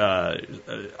with,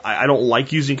 I don't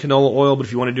like using canola oil, but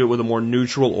if you want to do it with a more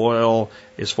neutral oil,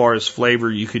 as far as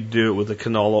flavor, you could do it with a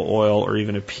canola oil or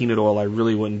even a peanut oil. I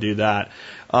really wouldn't do that.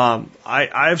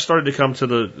 I've started to come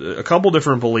to a couple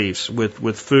different beliefs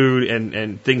with food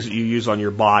and things that you use on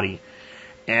your body.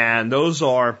 And those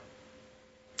are,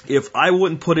 if I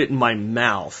wouldn't put it in my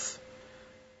mouth,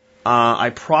 I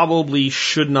probably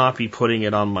should not be putting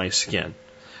it on my skin.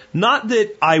 Not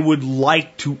that I would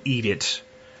like to eat it,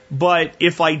 but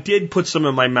if I did put some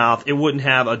in my mouth, it wouldn't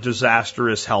have a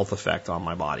disastrous health effect on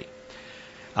my body.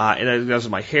 And it does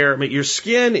my hair. I mean, your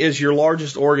skin is your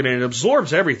largest organ, and it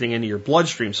absorbs everything into your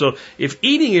bloodstream. So if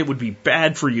eating it would be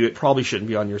bad for you, it probably shouldn't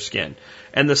be on your skin.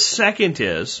 And the second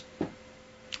is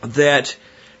that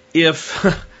if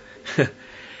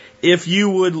you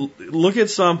would look at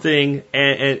something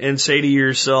and say to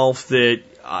yourself that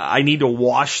I need to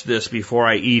wash this before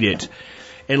I eat it,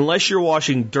 unless you're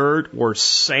washing dirt or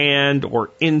sand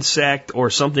or insect or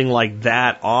something like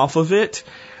that off of it,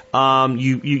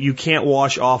 you can't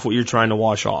wash off what you're trying to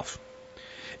wash off.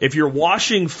 If you're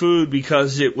washing food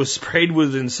because it was sprayed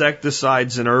with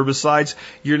insecticides and herbicides,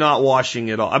 you're not washing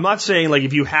it off. I'm not saying like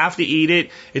if you have to eat it,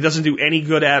 it doesn't do any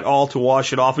good at all to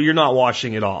wash it off, but you're not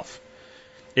washing it off.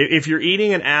 If you're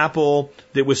eating an apple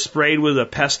that was sprayed with a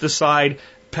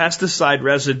pesticide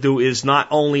residue is not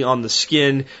only on the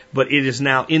skin, but it is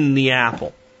now in the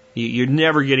apple. You're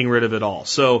never getting rid of it all.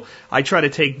 So I try to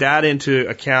take that into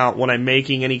account when I'm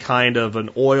making any kind of an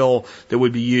oil that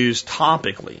would be used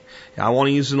topically. I want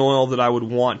to use an oil that I would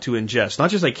want to ingest. Not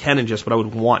just I can ingest, but I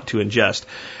would want to ingest.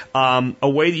 A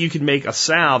way that you can make a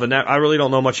salve, and that, I really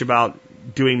don't know much about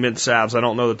doing mint salves. I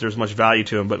don't know that there's much value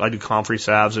to them, but I do comfrey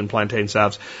salves and plantain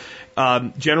salves.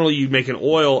 Generally, you make an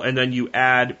oil and then you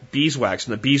add beeswax,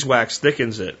 and the beeswax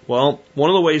thickens it. Well, one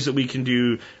of the ways that we can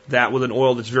do that with an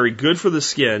oil that's very good for the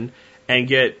skin and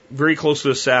get very close to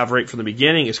the salve rate from the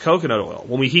beginning is coconut oil.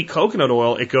 When we heat coconut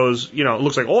oil, it goes, it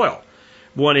looks like oil.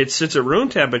 When it sits at room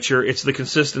temperature, it's the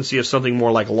consistency of something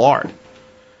more like lard.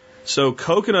 So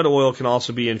coconut oil can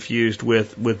also be infused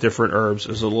with different herbs,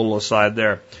 as a little aside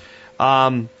there.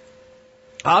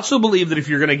 I also believe that if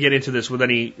you're going to get into this with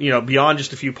any, beyond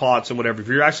just a few pots and whatever, if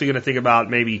you're actually going to think about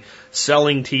maybe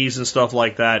selling teas and stuff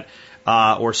like that,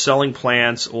 or selling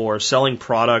plants or selling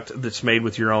product that's made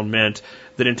with your own mint,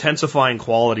 that intensifying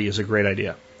quality is a great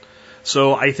idea.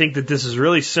 So I think that this is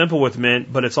really simple with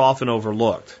mint, but it's often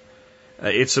overlooked.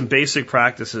 It's some basic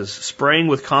practices. Spraying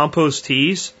with compost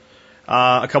teas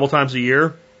a couple times a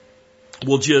year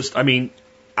will just,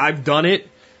 I've done it.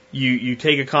 You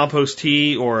take a compost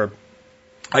tea, or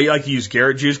I like to use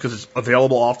Garrett juice because it's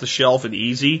available off the shelf and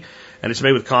easy, and it's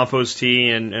made with compost tea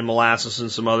and molasses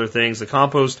and some other things.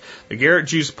 The Garrett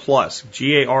Juice Plus,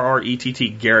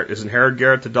 Garrett, Garrett is in Harold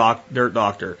Garrett, the dirt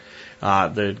doctor.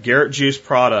 The Garrett Juice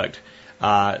product,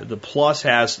 the Plus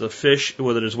has the fish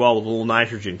with it as well, with a little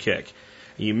nitrogen kick.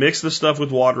 And you mix the stuff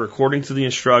with water according to the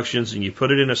instructions, and you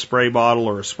put it in a spray bottle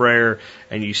or a sprayer,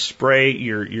 and you spray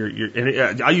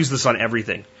and I use this on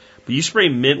everything. But you spray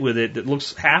mint with it that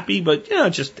looks happy, but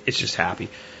it's just happy.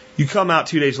 You come out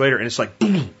 2 days later and it's like,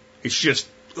 boom, it's just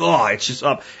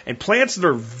up. And plants that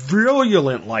are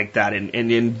virulent like that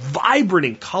and vibrant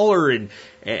in color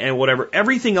and whatever,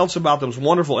 everything else about them is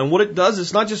wonderful. And what it does,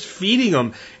 it's not just feeding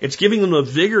them, it's giving them the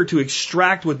vigor to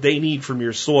extract what they need from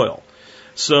your soil.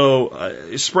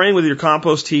 So spraying with your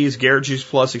compost teas, Garrett Juice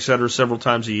Plus, etc., several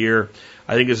times a year,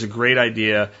 I think is a great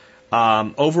idea.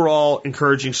 Overall,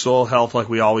 encouraging soil health like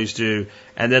we always do.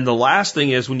 And then the last thing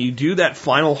is when you do that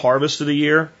final harvest of the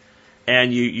year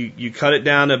and you cut it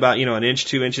down to about, an inch,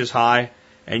 2 inches high,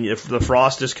 and if the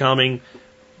frost is coming,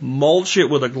 mulch it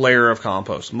with a layer of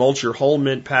compost. Mulch your whole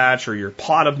mint patch or your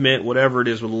pot of mint, whatever it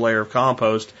is, with a layer of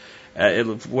compost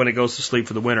when it goes to sleep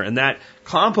for the winter. And that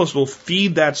compost will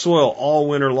feed that soil all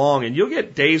winter long. And you'll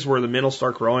get days where the mint will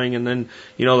start growing and then,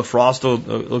 the frost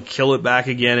will kill it back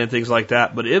again and things like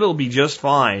that. But it'll be just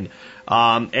fine.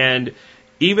 And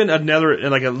even then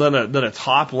a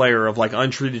top layer of like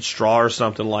untreated straw or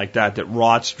something like that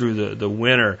rots through the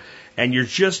winter. And you're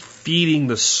just feeding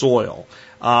the soil.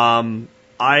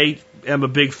 I am a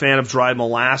big fan of dried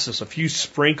molasses. A few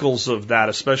sprinkles of that,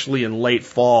 especially in late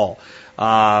fall.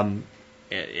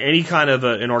 Any kind of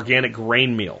an organic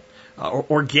grain meal,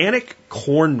 organic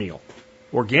cornmeal.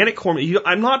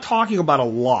 I'm not talking about a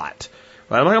lot.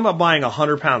 Right? I'm not talking about buying a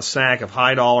 100-pound sack of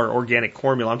high-dollar organic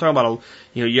cornmeal. I'm talking about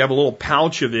you have a little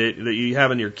pouch of it that you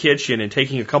have in your kitchen and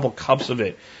taking a couple cups of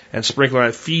it and sprinkling it.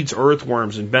 It feeds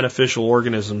earthworms and beneficial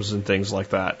organisms and things like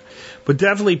that. But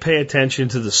definitely pay attention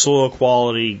to the soil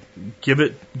quality. Give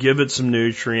it some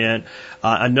nutrient.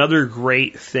 Another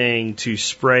great thing to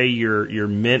spray your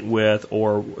mint with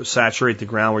or saturate the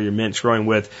ground where your mint's growing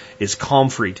with is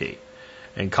comfrey tea.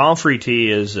 And comfrey tea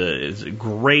is a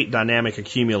great dynamic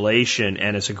accumulation,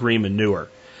 and it's a green manure.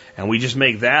 And we just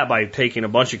make that by taking a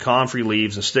bunch of comfrey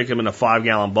leaves and stick them in a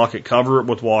 5-gallon bucket, cover it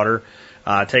with water,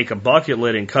 take a bucket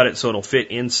lid and cut it so it'll fit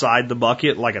inside the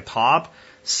bucket like a top.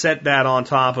 Set that on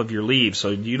top of your leaves.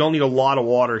 So you don't need a lot of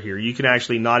water here. You can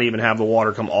actually not even have the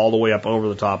water come all the way up over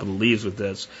the top of the leaves with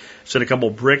this. Set a couple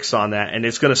bricks on that, and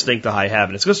it's going to stink to high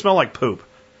heaven. It's going to smell like poop.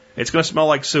 It's going to smell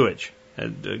like sewage.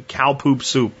 Cow poop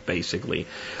soup, basically.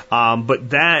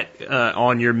 But that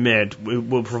on your mint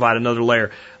will provide another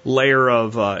layer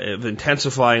of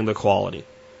intensifying the quality.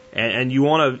 And you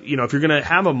want to, if you're going to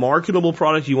have a marketable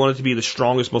product, you want it to be the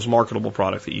strongest, most marketable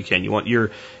product that you can. You want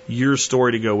your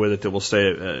story to go with it that we'll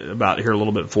say about here a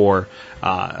little bit for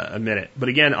a minute. But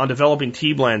again, on developing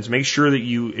tea blends, make sure that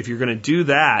if you're going to do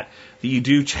that, that you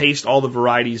do taste all the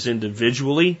varieties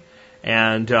individually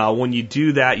And when you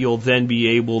do that, you'll then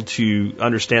be able to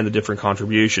understand the different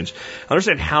contributions.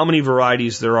 Understand how many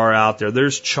varieties there are out there.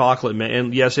 There's chocolate mint,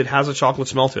 and yes, it has a chocolate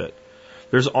smell to it.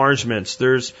 There's orange mints.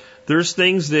 There's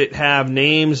things that have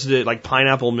names that like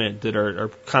pineapple mint that are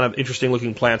kind of interesting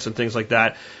looking plants and things like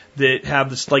that have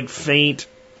this like faint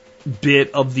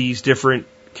bit of these different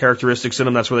characteristics in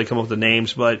them. That's where they come up with the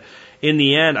names. But in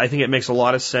the end, I think it makes a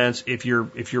lot of sense if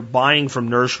you're buying from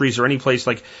nurseries or any place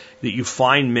like that you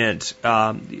find mint,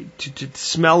 to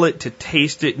smell it, to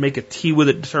taste it, make a tea with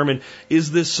it, determine,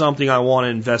 is this something I want to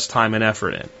invest time and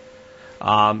effort in?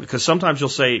 Because sometimes you'll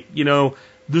say,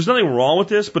 there's nothing wrong with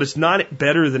this, but it's not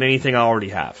better than anything I already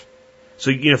have.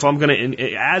 So, if I'm going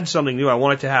to add something new, I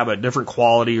want it to have a different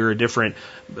quality or a different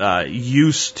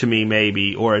use to me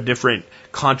maybe, or a different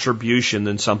contribution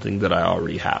than something that I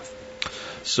already have.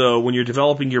 So when you're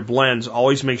developing your blends,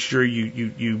 always make sure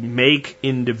you make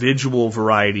individual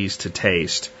varieties to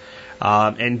taste,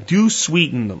 and do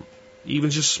sweeten them.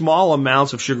 Even just small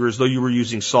amounts of sugar, as though you were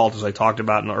using salt, as I talked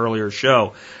about in an earlier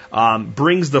show,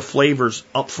 brings the flavors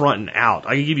up front and out.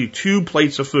 I can give you 2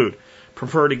 plates of food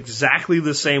prepared exactly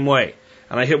the same way,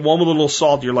 and I hit one with a little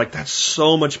salt, you're like, that's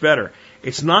so much better.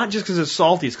 It's not just because it's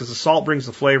salty, it's because the salt brings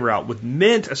the flavor out. With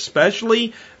mint,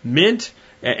 especially mint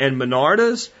and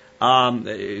Monardas,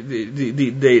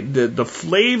 the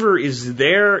flavor is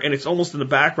there, and it's almost in the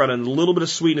background, and a little bit of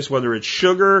sweetness, whether it's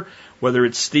sugar, whether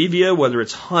it's stevia, whether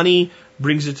it's honey,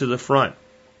 brings it to the front.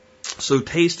 So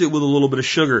taste it with a little bit of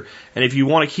sugar. And if you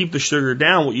want to keep the sugar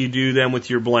down, what you do then with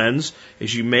your blends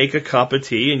is you make a cup of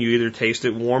tea, and you either taste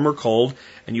it warm or cold,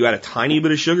 and you add a tiny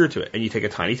bit of sugar to it, and you take a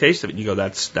tiny taste of it, and you go,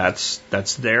 that's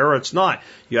there or it's not.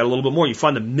 You add a little bit more. You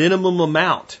find the minimum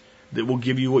amount that will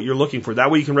give you what you're looking for.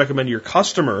 That way you can recommend to your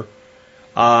customer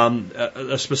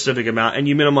a specific amount, and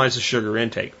you minimize the sugar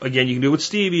intake. Again, you can do it with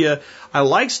stevia. I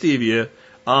like stevia,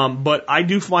 but I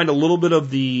do find a little bit of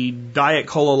the diet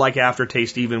cola-like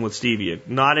aftertaste even with stevia.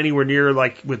 Not anywhere near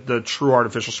like with the true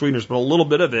artificial sweeteners, but a little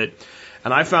bit of it.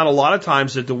 And I found a lot of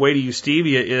times that the way to use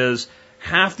stevia is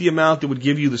half the amount that would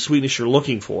give you the sweetness you're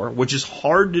looking for, which is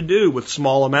hard to do with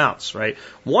small amounts, right?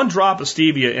 1 drop of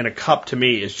stevia in a cup to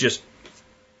me is just,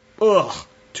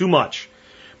 too much.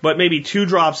 But maybe 2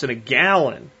 drops in a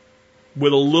gallon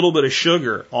with a little bit of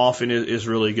sugar often is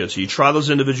really good. So you try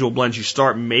those individual blends, you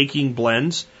start making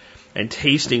blends and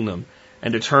tasting them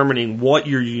and determining what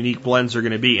your unique blends are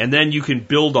going to be. And then you can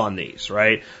build on these,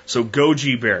 right? So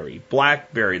goji berry,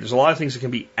 blackberry, there's a lot of things that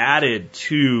can be added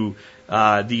to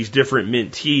these different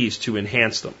mint teas to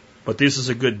enhance them. But this is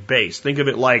a good base. Think of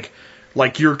it like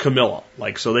your Camilla.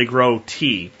 So they grow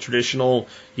tea, traditional,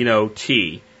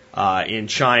 tea. In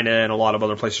China and a lot of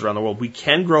other places around the world. We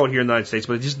can grow it here in the United States,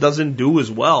 but it just doesn't do as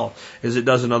well as it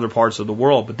does in other parts of the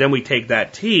world. But then we take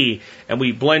that tea and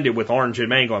we blend it with orange and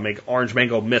mango. I make orange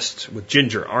mango mist with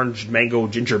ginger, orange mango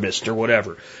ginger mist or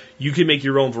whatever. You can make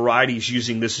your own varieties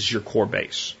using this as your core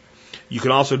base. You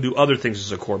can also do other things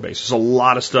as a core base. There's a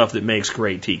lot of stuff that makes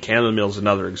great tea. Chamomile is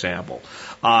another example.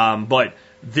 But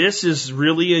this is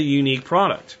really a unique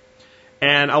product.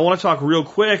 And I want to talk real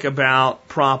quick about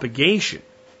propagation.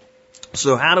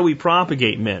 So how do we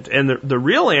propagate mint? And the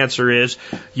real answer is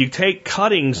you take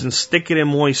cuttings and stick it in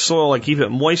moist soil and keep it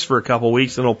moist for a couple of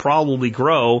weeks, and it'll probably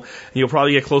grow, and you'll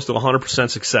probably get close to 100%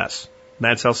 success.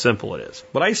 That's how simple it is.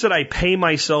 But I said I pay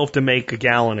myself to make a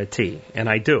gallon of tea, and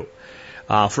I do.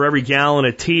 For every gallon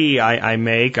of tea I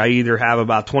make, I either have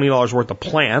about $20 worth of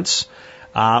plants,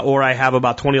 or I have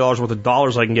about $20 worth of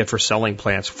dollars I can get for selling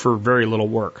plants for very little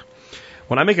work.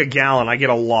 When I make a gallon, I get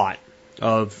a lot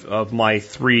of my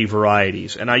 3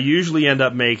 varieties. And I usually end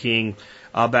up making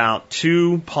about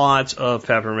 2 pots of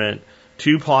peppermint,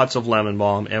 2 pots of lemon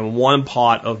balm, and 1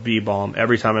 pot of bee balm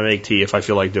every time I make tea if I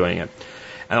feel like doing it.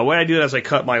 And the way I do that is I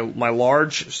cut my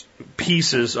large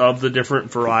pieces of the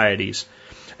different varieties.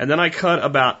 And then I cut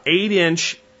about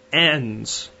 8-inch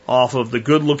ends off of the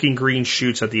good-looking green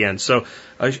shoots at the end. So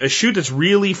a shoot that's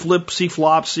really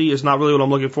flipsy-flopsy is not really what I'm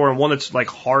looking for, and one that's like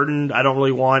hardened I don't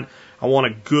really want. I want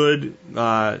a good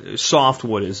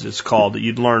softwood, as it's called, that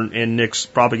you'd learn in Nick's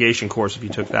propagation course if you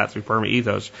took that through Perma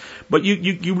Ethos. But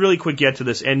you really quick get to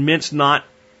this, and mint's not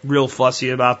real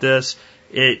fussy about this.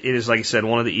 It is, like I said,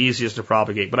 one of the easiest to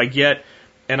propagate. But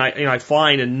I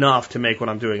find enough to make what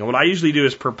I'm doing. And what I usually do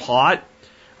is per pot,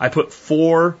 I put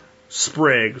 4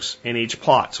 sprigs in each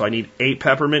pot. So I need 8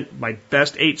 peppermint, my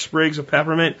best 8 sprigs of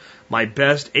peppermint, my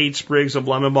best 8 sprigs of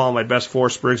lemon balm, my best 4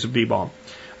 sprigs of bee balm.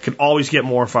 I can always get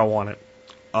more if I want it.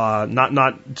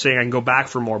 Not saying I can go back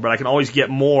for more, but I can always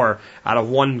get more out of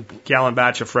 1 gallon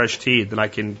batch of fresh tea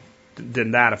than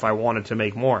that if I wanted to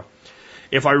make more.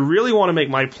 If I really want to make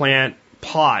my plant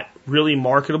pot really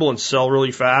marketable and sell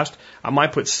really fast, I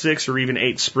might put 6 or even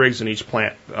 8 sprigs in each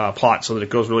plant pot so that it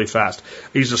goes really fast.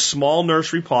 These are small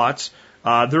nursery pots.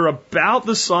 They're about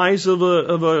the size of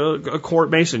a quart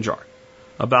mason jar.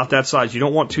 About that size. You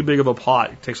don't want too big of a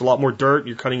pot. It takes a lot more dirt.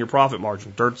 You're cutting your profit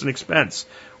margin. Dirt's an expense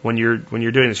when you're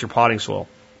doing this, your potting soil.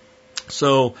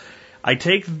 So I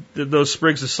take those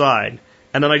sprigs aside,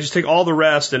 and then I just take all the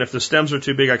rest, and if the stems are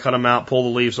too big, I cut them out, pull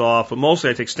the leaves off. But mostly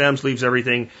I take stems, leaves,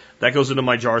 everything. That goes into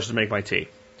my jars to make my tea.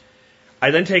 I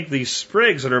then take these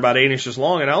sprigs that are about 8 inches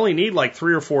long, and I only need like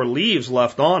 3 or 4 leaves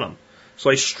left on them.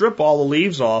 So I strip all the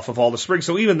leaves off of all the sprigs.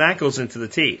 So even that goes into the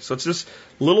tea. So it's this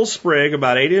little sprig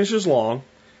about 8 inches long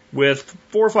with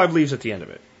 4 or 5 leaves at the end of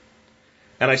it.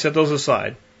 And I set those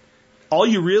aside. All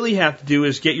you really have to do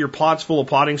is get your pots full of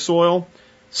potting soil,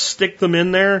 stick them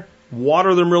in there,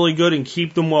 water them really good, and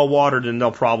keep them well watered, and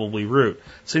they'll probably root.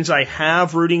 Since I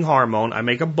have rooting hormone, I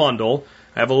make a bundle.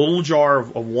 I have a little jar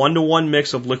of a 1-to-1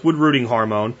 mix of liquid rooting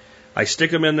hormone. I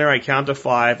stick them in there, I count to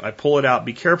 5, I pull it out.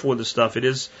 Be careful with this stuff. It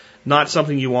is not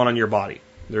something you want on your body.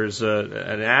 There's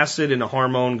an acid and a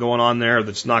hormone going on there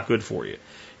that's not good for you.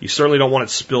 You certainly don't want it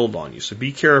spilled on you, so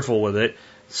be careful with it.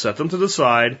 Set them to the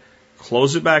side,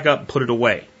 close it back up, and put it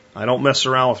away. I don't mess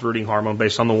around with rooting hormone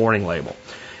based on the warning label.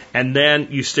 And then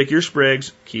you stick your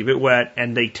sprigs, keep it wet,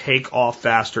 and they take off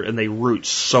faster and they root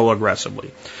so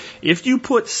aggressively. If you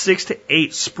put 6 to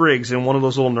 8 sprigs in one of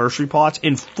those little nursery pots,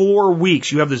 in 4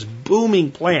 weeks you have this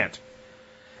booming plant.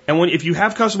 And if you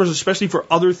have customers, especially for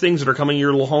other things that are coming to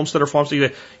your little homestead or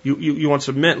farmstead, you want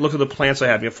some mint, look at the plants I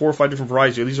have. You have 4 or 5 different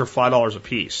varieties. These are $5 a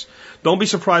piece. Don't be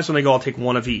surprised when they go, I'll take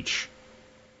one of each.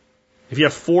 If you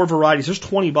have 4 varieties, there's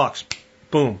 $20.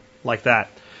 Boom, like that.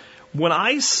 When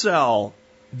I sell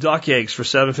duck eggs for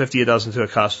 $7.50 a dozen to a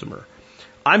customer,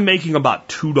 I'm making about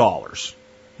 $2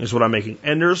 is what I'm making.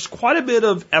 And there's quite a bit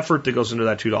of effort that goes into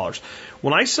that $2.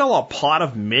 When I sell a pot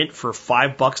of mint for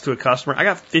 $5 to a customer, I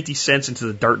got 50 cents into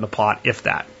the dirt in the pot, if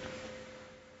that.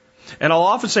 And I'll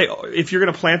often say, if you're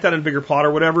going to plant that in a bigger pot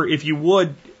or whatever, if you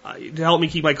would, to help me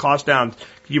keep my costs down, could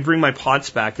you bring my pots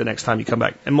back the next time you come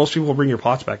back? And most people will bring your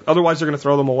pots back. Otherwise, they're going to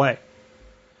throw them away.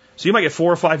 So you might get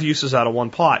 4 or 5 uses out of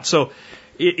one pot. So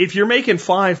if you're making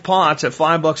 5 pots at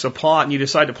 $5 a pot and you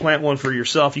decide to plant one for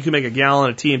yourself, you can make a gallon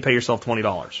of tea and pay yourself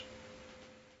 $20.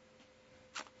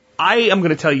 I am going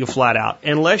to tell you flat out,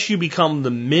 unless you become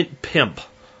the mint pimp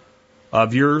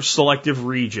of your selective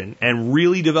region and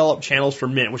really develop channels for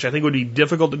mint, which I think would be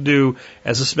difficult to do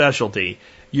as a specialty,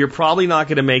 you're probably not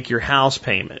going to make your house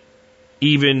payment,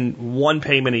 even one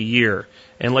payment a year,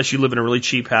 unless you live in a really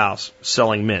cheap house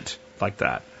selling mint like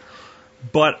that.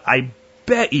 But I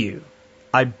bet you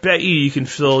can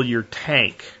fill your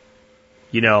tank,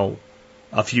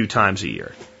 a few times a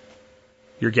year.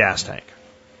 Your gas tank.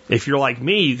 If you're like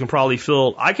me, I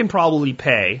can probably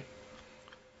pay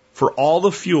for all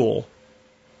the fuel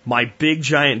my big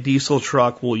giant diesel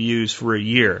truck will use for a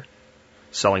year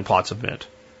selling pots of mint.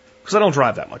 Because I don't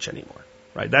drive that much anymore.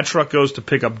 Right? That truck goes to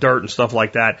pick up dirt and stuff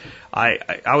like that.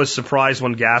 I was surprised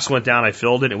when gas went down, I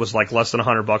filled it. It was like less than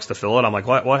 $100 to fill it. I'm like,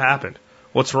 what happened?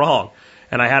 What's wrong?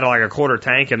 And I had like a quarter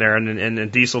tank in there,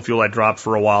 and diesel fuel had dropped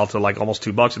for a while to like almost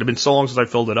 $2. It had been so long since I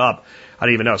filled it up, I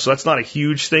didn't even know. So that's not a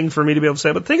huge thing for me to be able to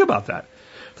say, but think about that.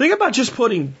 Think about just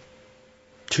putting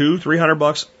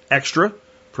 $200-300 extra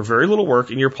for very little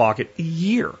work in your pocket a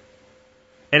year.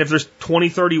 And if there's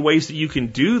 20-30 ways that you can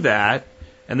do that,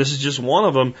 and this is just one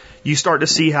of them, you start to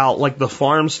see how like the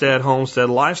farmstead, homestead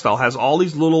lifestyle has all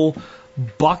these little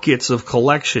buckets of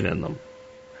collection in them.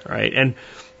 All right. And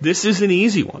this is an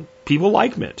easy one. People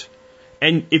like mint.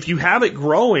 And if you have it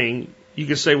growing, you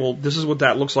can say, well, this is what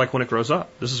that looks like when it grows up.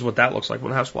 This is what that looks like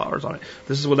when it has flowers on it.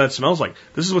 This is what that smells like.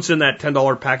 This is what's in that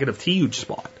 $10 packet of tea you just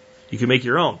bought. You can make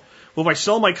your own. Well, if I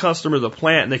sell my customer the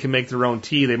plant and they can make their own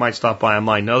tea, they might stop by on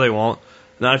mine. No, they won't.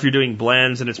 Not if you're doing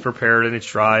blends and it's prepared and it's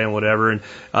dry and whatever. And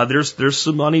there's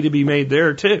some money to be made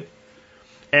there too.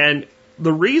 And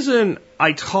the reason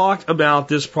I talked about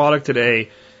this product today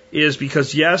is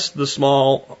because, yes, the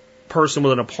small person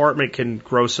with an apartment can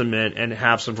grow some mint and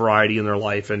have some variety in their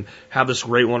life and have this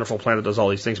great, wonderful plant that does all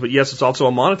these things. But yes, it's also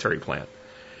a monetary plant.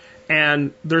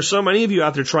 And there's so many of you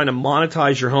out there trying to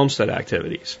monetize your homestead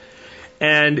activities.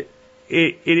 And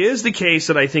it is the case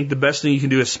that I think the best thing you can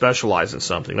do is specialize in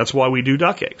something. That's why we do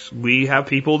duck eggs. We have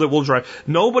people that will drive.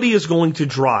 Nobody is going to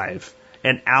drive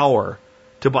an hour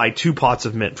to buy 2 pots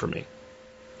of mint from me.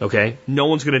 Okay? No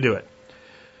one's going to do it.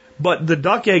 But the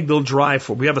duck egg they'll drive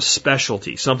for, we have a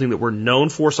specialty, something that we're known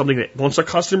for, something that once a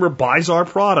customer buys our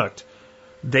product,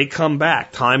 they come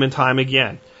back time and time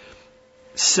again.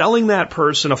 selling that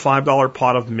person a $5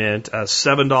 pot of mint, a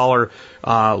 $7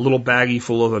 little baggie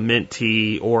full of a mint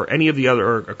tea, or any of the other,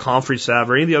 or a comfrey salve,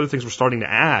 or any of the other things we're starting to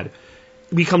add,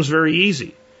 it becomes very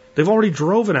easy. They've already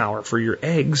drove an hour for your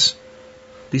eggs.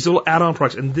 These little add-on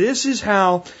products. And this is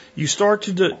how you start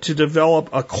to develop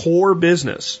a core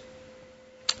business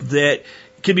that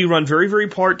can be run very, very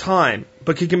part-time,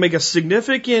 but can make a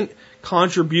significant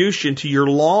contribution to your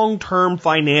long-term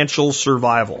financial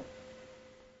survival.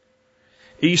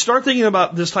 You start thinking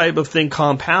about this type of thing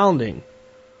compounding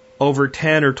over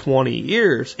 10 or 20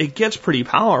 years, it gets pretty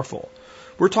powerful.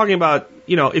 We're talking about,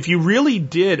 if you really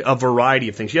did a variety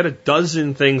of things, you had a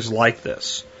dozen things like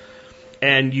this,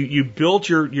 and you built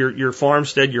your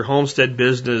farmstead, your homestead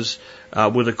business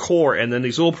with a core, and then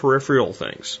these little peripheral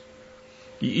things.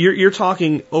 You're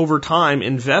talking over time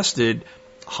invested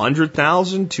 $100,000,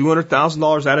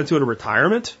 $200,000 added to it a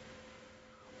retirement,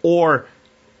 or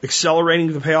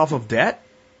accelerating the payoff of debt.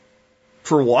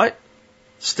 For what?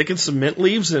 Sticking some mint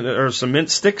leaves or some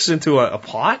mint sticks into a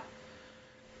pot?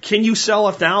 Can you sell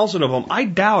 1,000 of them? I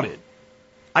doubt it.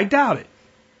 I doubt it.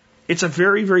 It's a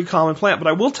very, very common plant. But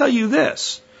I will tell you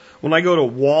this. When I go to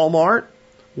Walmart,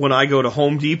 when I go to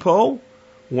Home Depot,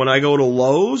 when I go to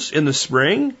Lowe's in the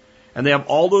spring, and they have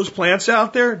all those plants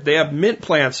out there, they have mint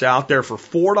plants out there for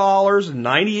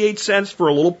 $4.98 for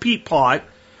a little peat pot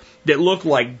that look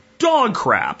like dog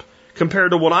crap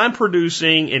compared to what I'm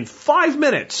producing in 5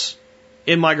 minutes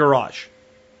in my garage.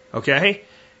 Okay?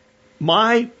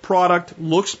 My product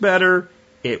looks better,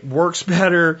 it works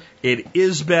better, it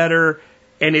is better,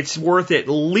 and it's worth at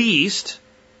least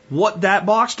what that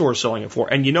box store is selling it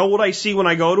for. And you know what I see when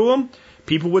I go to them?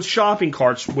 People with shopping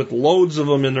carts with loads of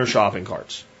them in their shopping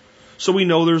carts. So we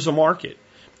know there's a market.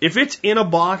 If it's in a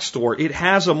box store, it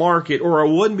has a market, or it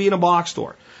wouldn't be in a box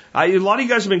store. A lot of you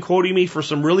guys have been quoting me for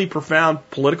some really profound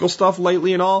political stuff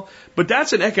lately and all, but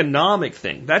that's an economic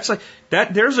thing. That's like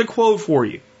that. There's a quote for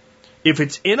you. If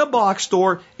it's in a box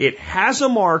store, it has a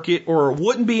market, or it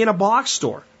wouldn't be in a box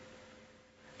store.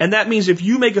 And that means if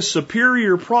you make a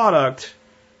superior product,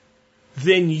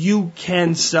 then you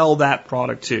can sell that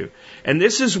product too. And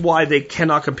this is why they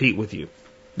cannot compete with you.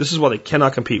 This is why they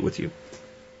cannot compete with you.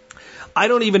 I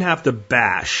don't even have to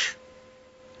bash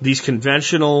these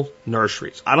conventional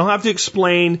nurseries. I don't have to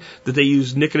explain that they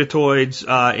use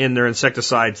nicotinoids in their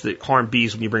insecticides that harm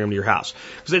bees when you bring them to your house.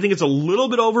 Because I think it's a little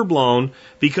bit overblown,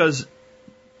 because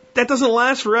that doesn't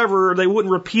last forever. They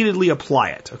wouldn't repeatedly apply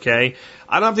it, okay?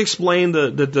 I don't have to explain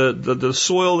the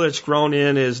soil that it's grown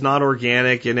in is not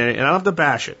organic, and I don't have to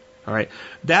bash it, all right?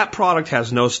 That product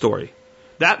has no story.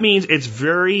 That means it's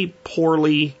very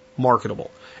poorly marketable.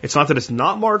 It's not that it's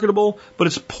not marketable, but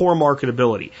it's poor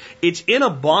marketability. It's in a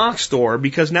box store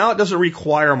because now it doesn't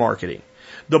require marketing.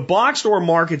 The box store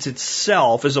markets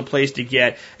itself as a place to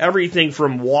get everything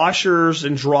from washers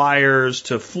and dryers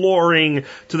to flooring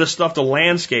to the stuff to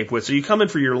landscape with. So you come in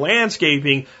for your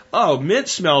landscaping, oh, mint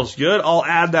smells good, I'll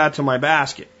add that to my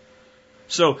basket.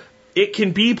 So it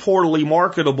can be poorly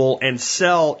marketable and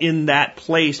sell in that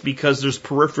place because there's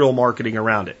peripheral marketing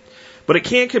around it. But it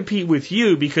can't compete with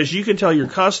you because you can tell your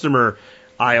customer,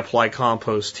 I apply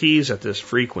compost teas at this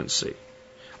frequency.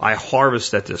 I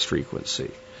harvest at this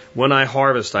frequency. When I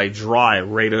harvest, I dry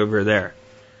right over there.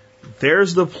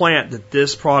 There's the plant that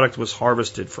this product was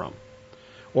harvested from.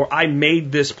 Or I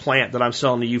made this plant that I'm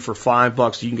selling to you for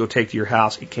 $5 you can go take to your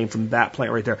house. It came from that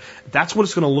plant right there. That's what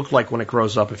it's going to look like when it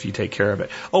grows up if you take care of it.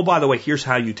 Oh, by the way, here's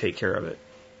how you take care of it.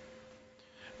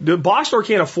 The box store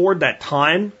can't afford that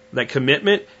time, that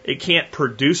commitment. It can't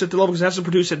produce at the level because it has to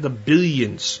produce at the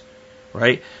billions,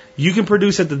 right? You can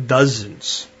produce at the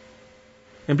dozens.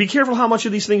 And be careful how many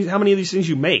of these things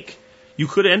you make. You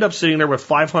could end up sitting there with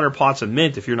 500 pots of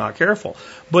mint if you're not careful.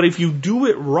 But if you do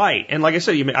it right, and like I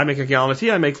said, I make a gallon of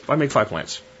tea, I make 5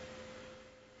 plants.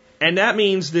 And that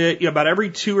means that about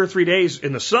every 2 or 3 days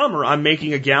in the summer, I'm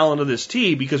making a gallon of this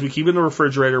tea because we keep it in the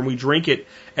refrigerator and we drink it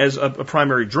as a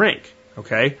primary drink.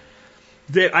 Okay,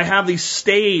 that I have these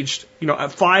staged,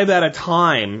 5 at a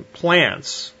time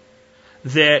plants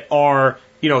that are,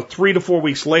 3 to 4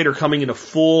 weeks later coming into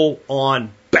full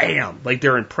on bam, like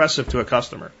they're impressive to a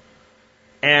customer.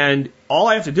 And all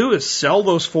I have to do is sell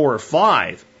those 4 or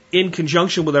 5 in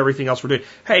conjunction with everything else we're doing.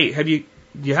 Hey, do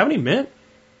you have any mint?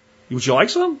 Would you like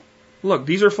some? Look,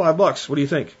 these are $5. What do you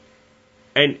think?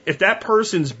 And if that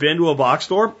person's been to a box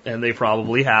store, and they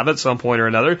probably have at some point or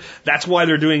another, that's why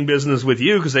they're doing business with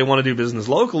you, because they want to do business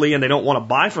locally and they don't want to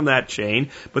buy from that chain,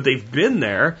 but they've been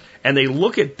there and they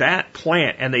look at that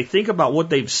plant and they think about what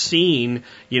they've seen,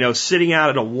 sitting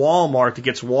out at a Walmart that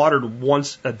gets watered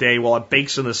once a day while it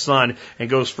bakes in the sun and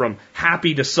goes from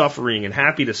happy to suffering and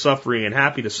happy to suffering and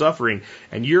happy to suffering.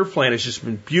 And your plant has just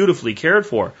been beautifully cared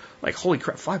for. Like, holy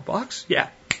crap, $5? Yeah,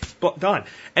 done.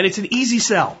 And it's an easy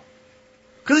sell.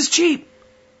 Because it's cheap.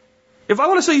 If I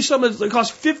want to sell you something that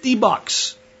costs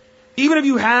 $50, even if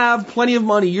you have plenty of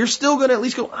money, you're still going to at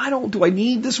least go, do I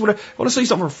need this? I want to sell you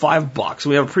something for $5.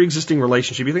 We have a pre-existing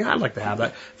relationship. You think, I'd like to have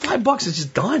that. $5 is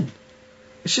just done.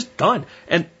 It's just done.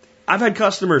 And I've had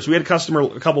customers. We had a customer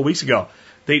a couple of weeks ago.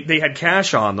 They had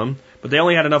cash on them, but they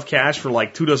only had enough cash for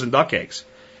like 24 duck eggs.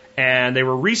 And they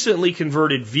were recently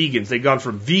converted vegans. They'd gone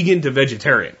from vegan to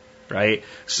vegetarian. Right?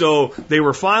 So they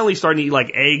were finally starting to eat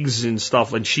like eggs and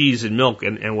stuff and cheese and milk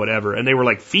and whatever. And they were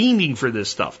like fiending for this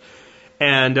stuff.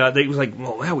 And they was like,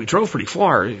 well, man, we drove pretty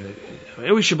far.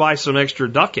 Maybe we should buy some extra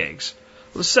duck eggs.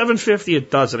 It was $7.50 a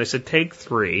dozen. I said, take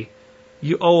 3.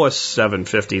 You owe us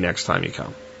 $7.50 next time you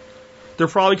come. They're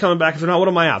probably coming back. If they're not, what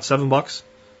am I out? $7?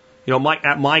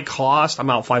 At my cost, I'm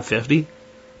out $5.50.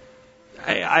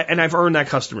 And I've earned that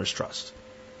customer's trust.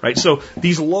 Right? So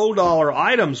these low dollar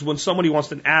items, when somebody wants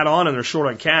to add on and they're short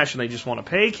on cash and they just want to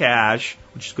pay cash,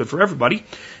 which is good for everybody,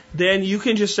 then you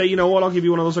can just say, you know what, I'll give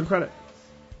you one of those on credit.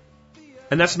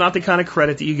 And that's not the kind of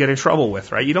credit that you get in trouble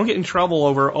with, right? You don't get in trouble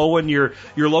over owing your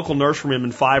local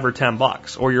nurseryman $5 or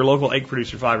 $10 or your local egg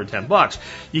producer $5 or $10.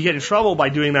 You get in trouble by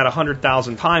doing that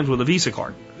 100,000 times with a Visa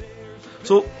card.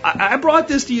 So I brought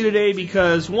this to you today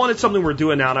because, one, it's something we're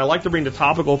doing now, and I like to bring the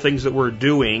topical things that we're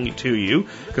doing to you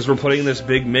because we're putting this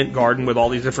big mint garden with all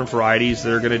these different varieties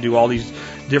that are going to do all these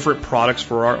different products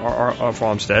for our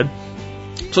farmstead.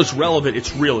 So it's relevant,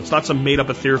 it's real, it's not some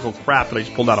made-up ethereal crap that I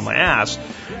just pulled out of my ass,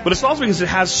 but it's also because it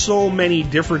has so many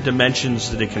different dimensions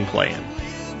that it can play in.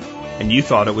 And you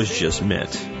thought it was just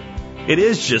mint. It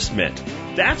is just mint.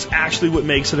 That's actually what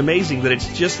makes it amazing, that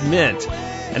it's just mint.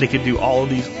 And it can do all of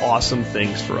these awesome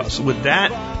things for us. So with that,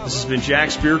 this has been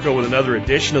Jack Spirko with another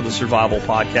edition of the Survival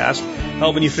Podcast,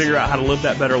 helping you figure out how to live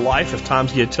that better life if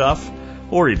times get tough,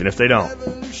 or even if they don't.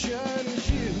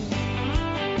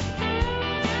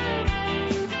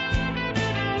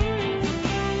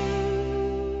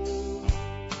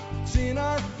 Seeing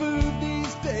our food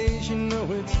these days,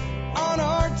 it's on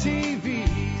our TVs.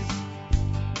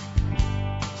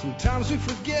 Sometimes we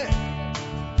forget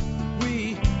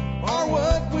we are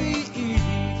what we eat.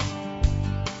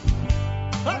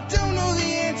 I don't know the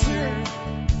answer.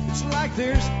 It's like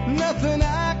there's nothing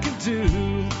I can do.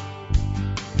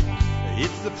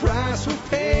 It's the price we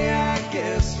pay, I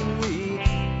guess, when we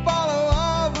follow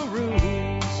all the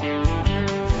rules.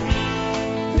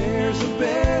 There's a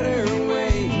better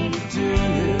way to do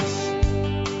this.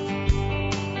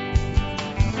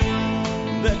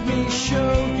 Let me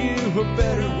show you a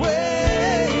better way.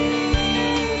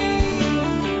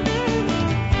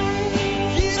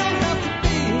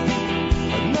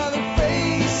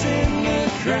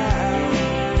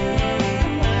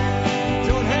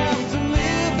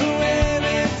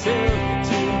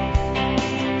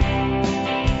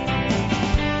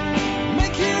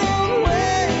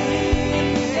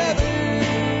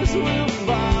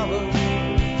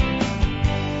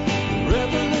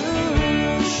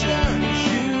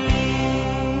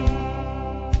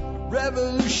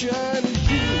 Revolution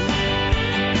you.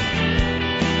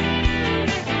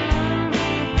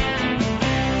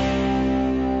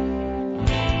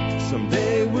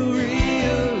 Someday we'll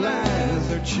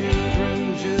realize our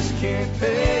children just can't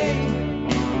pay.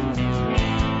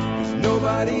 'Cause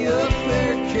nobody up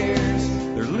there cares.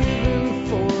 They're living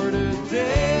for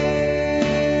today.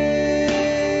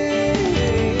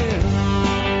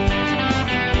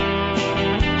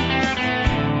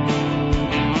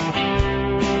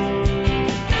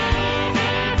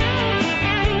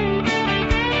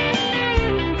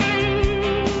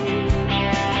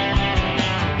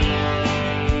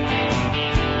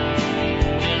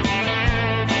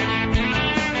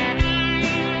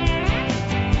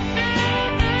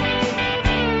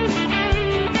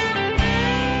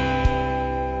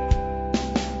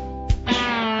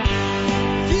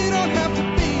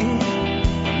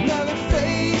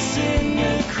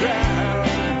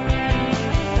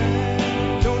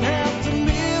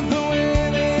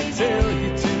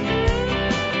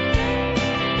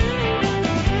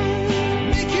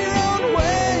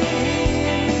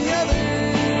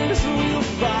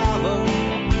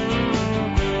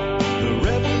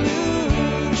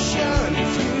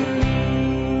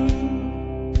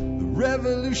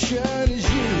 revolution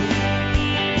is you.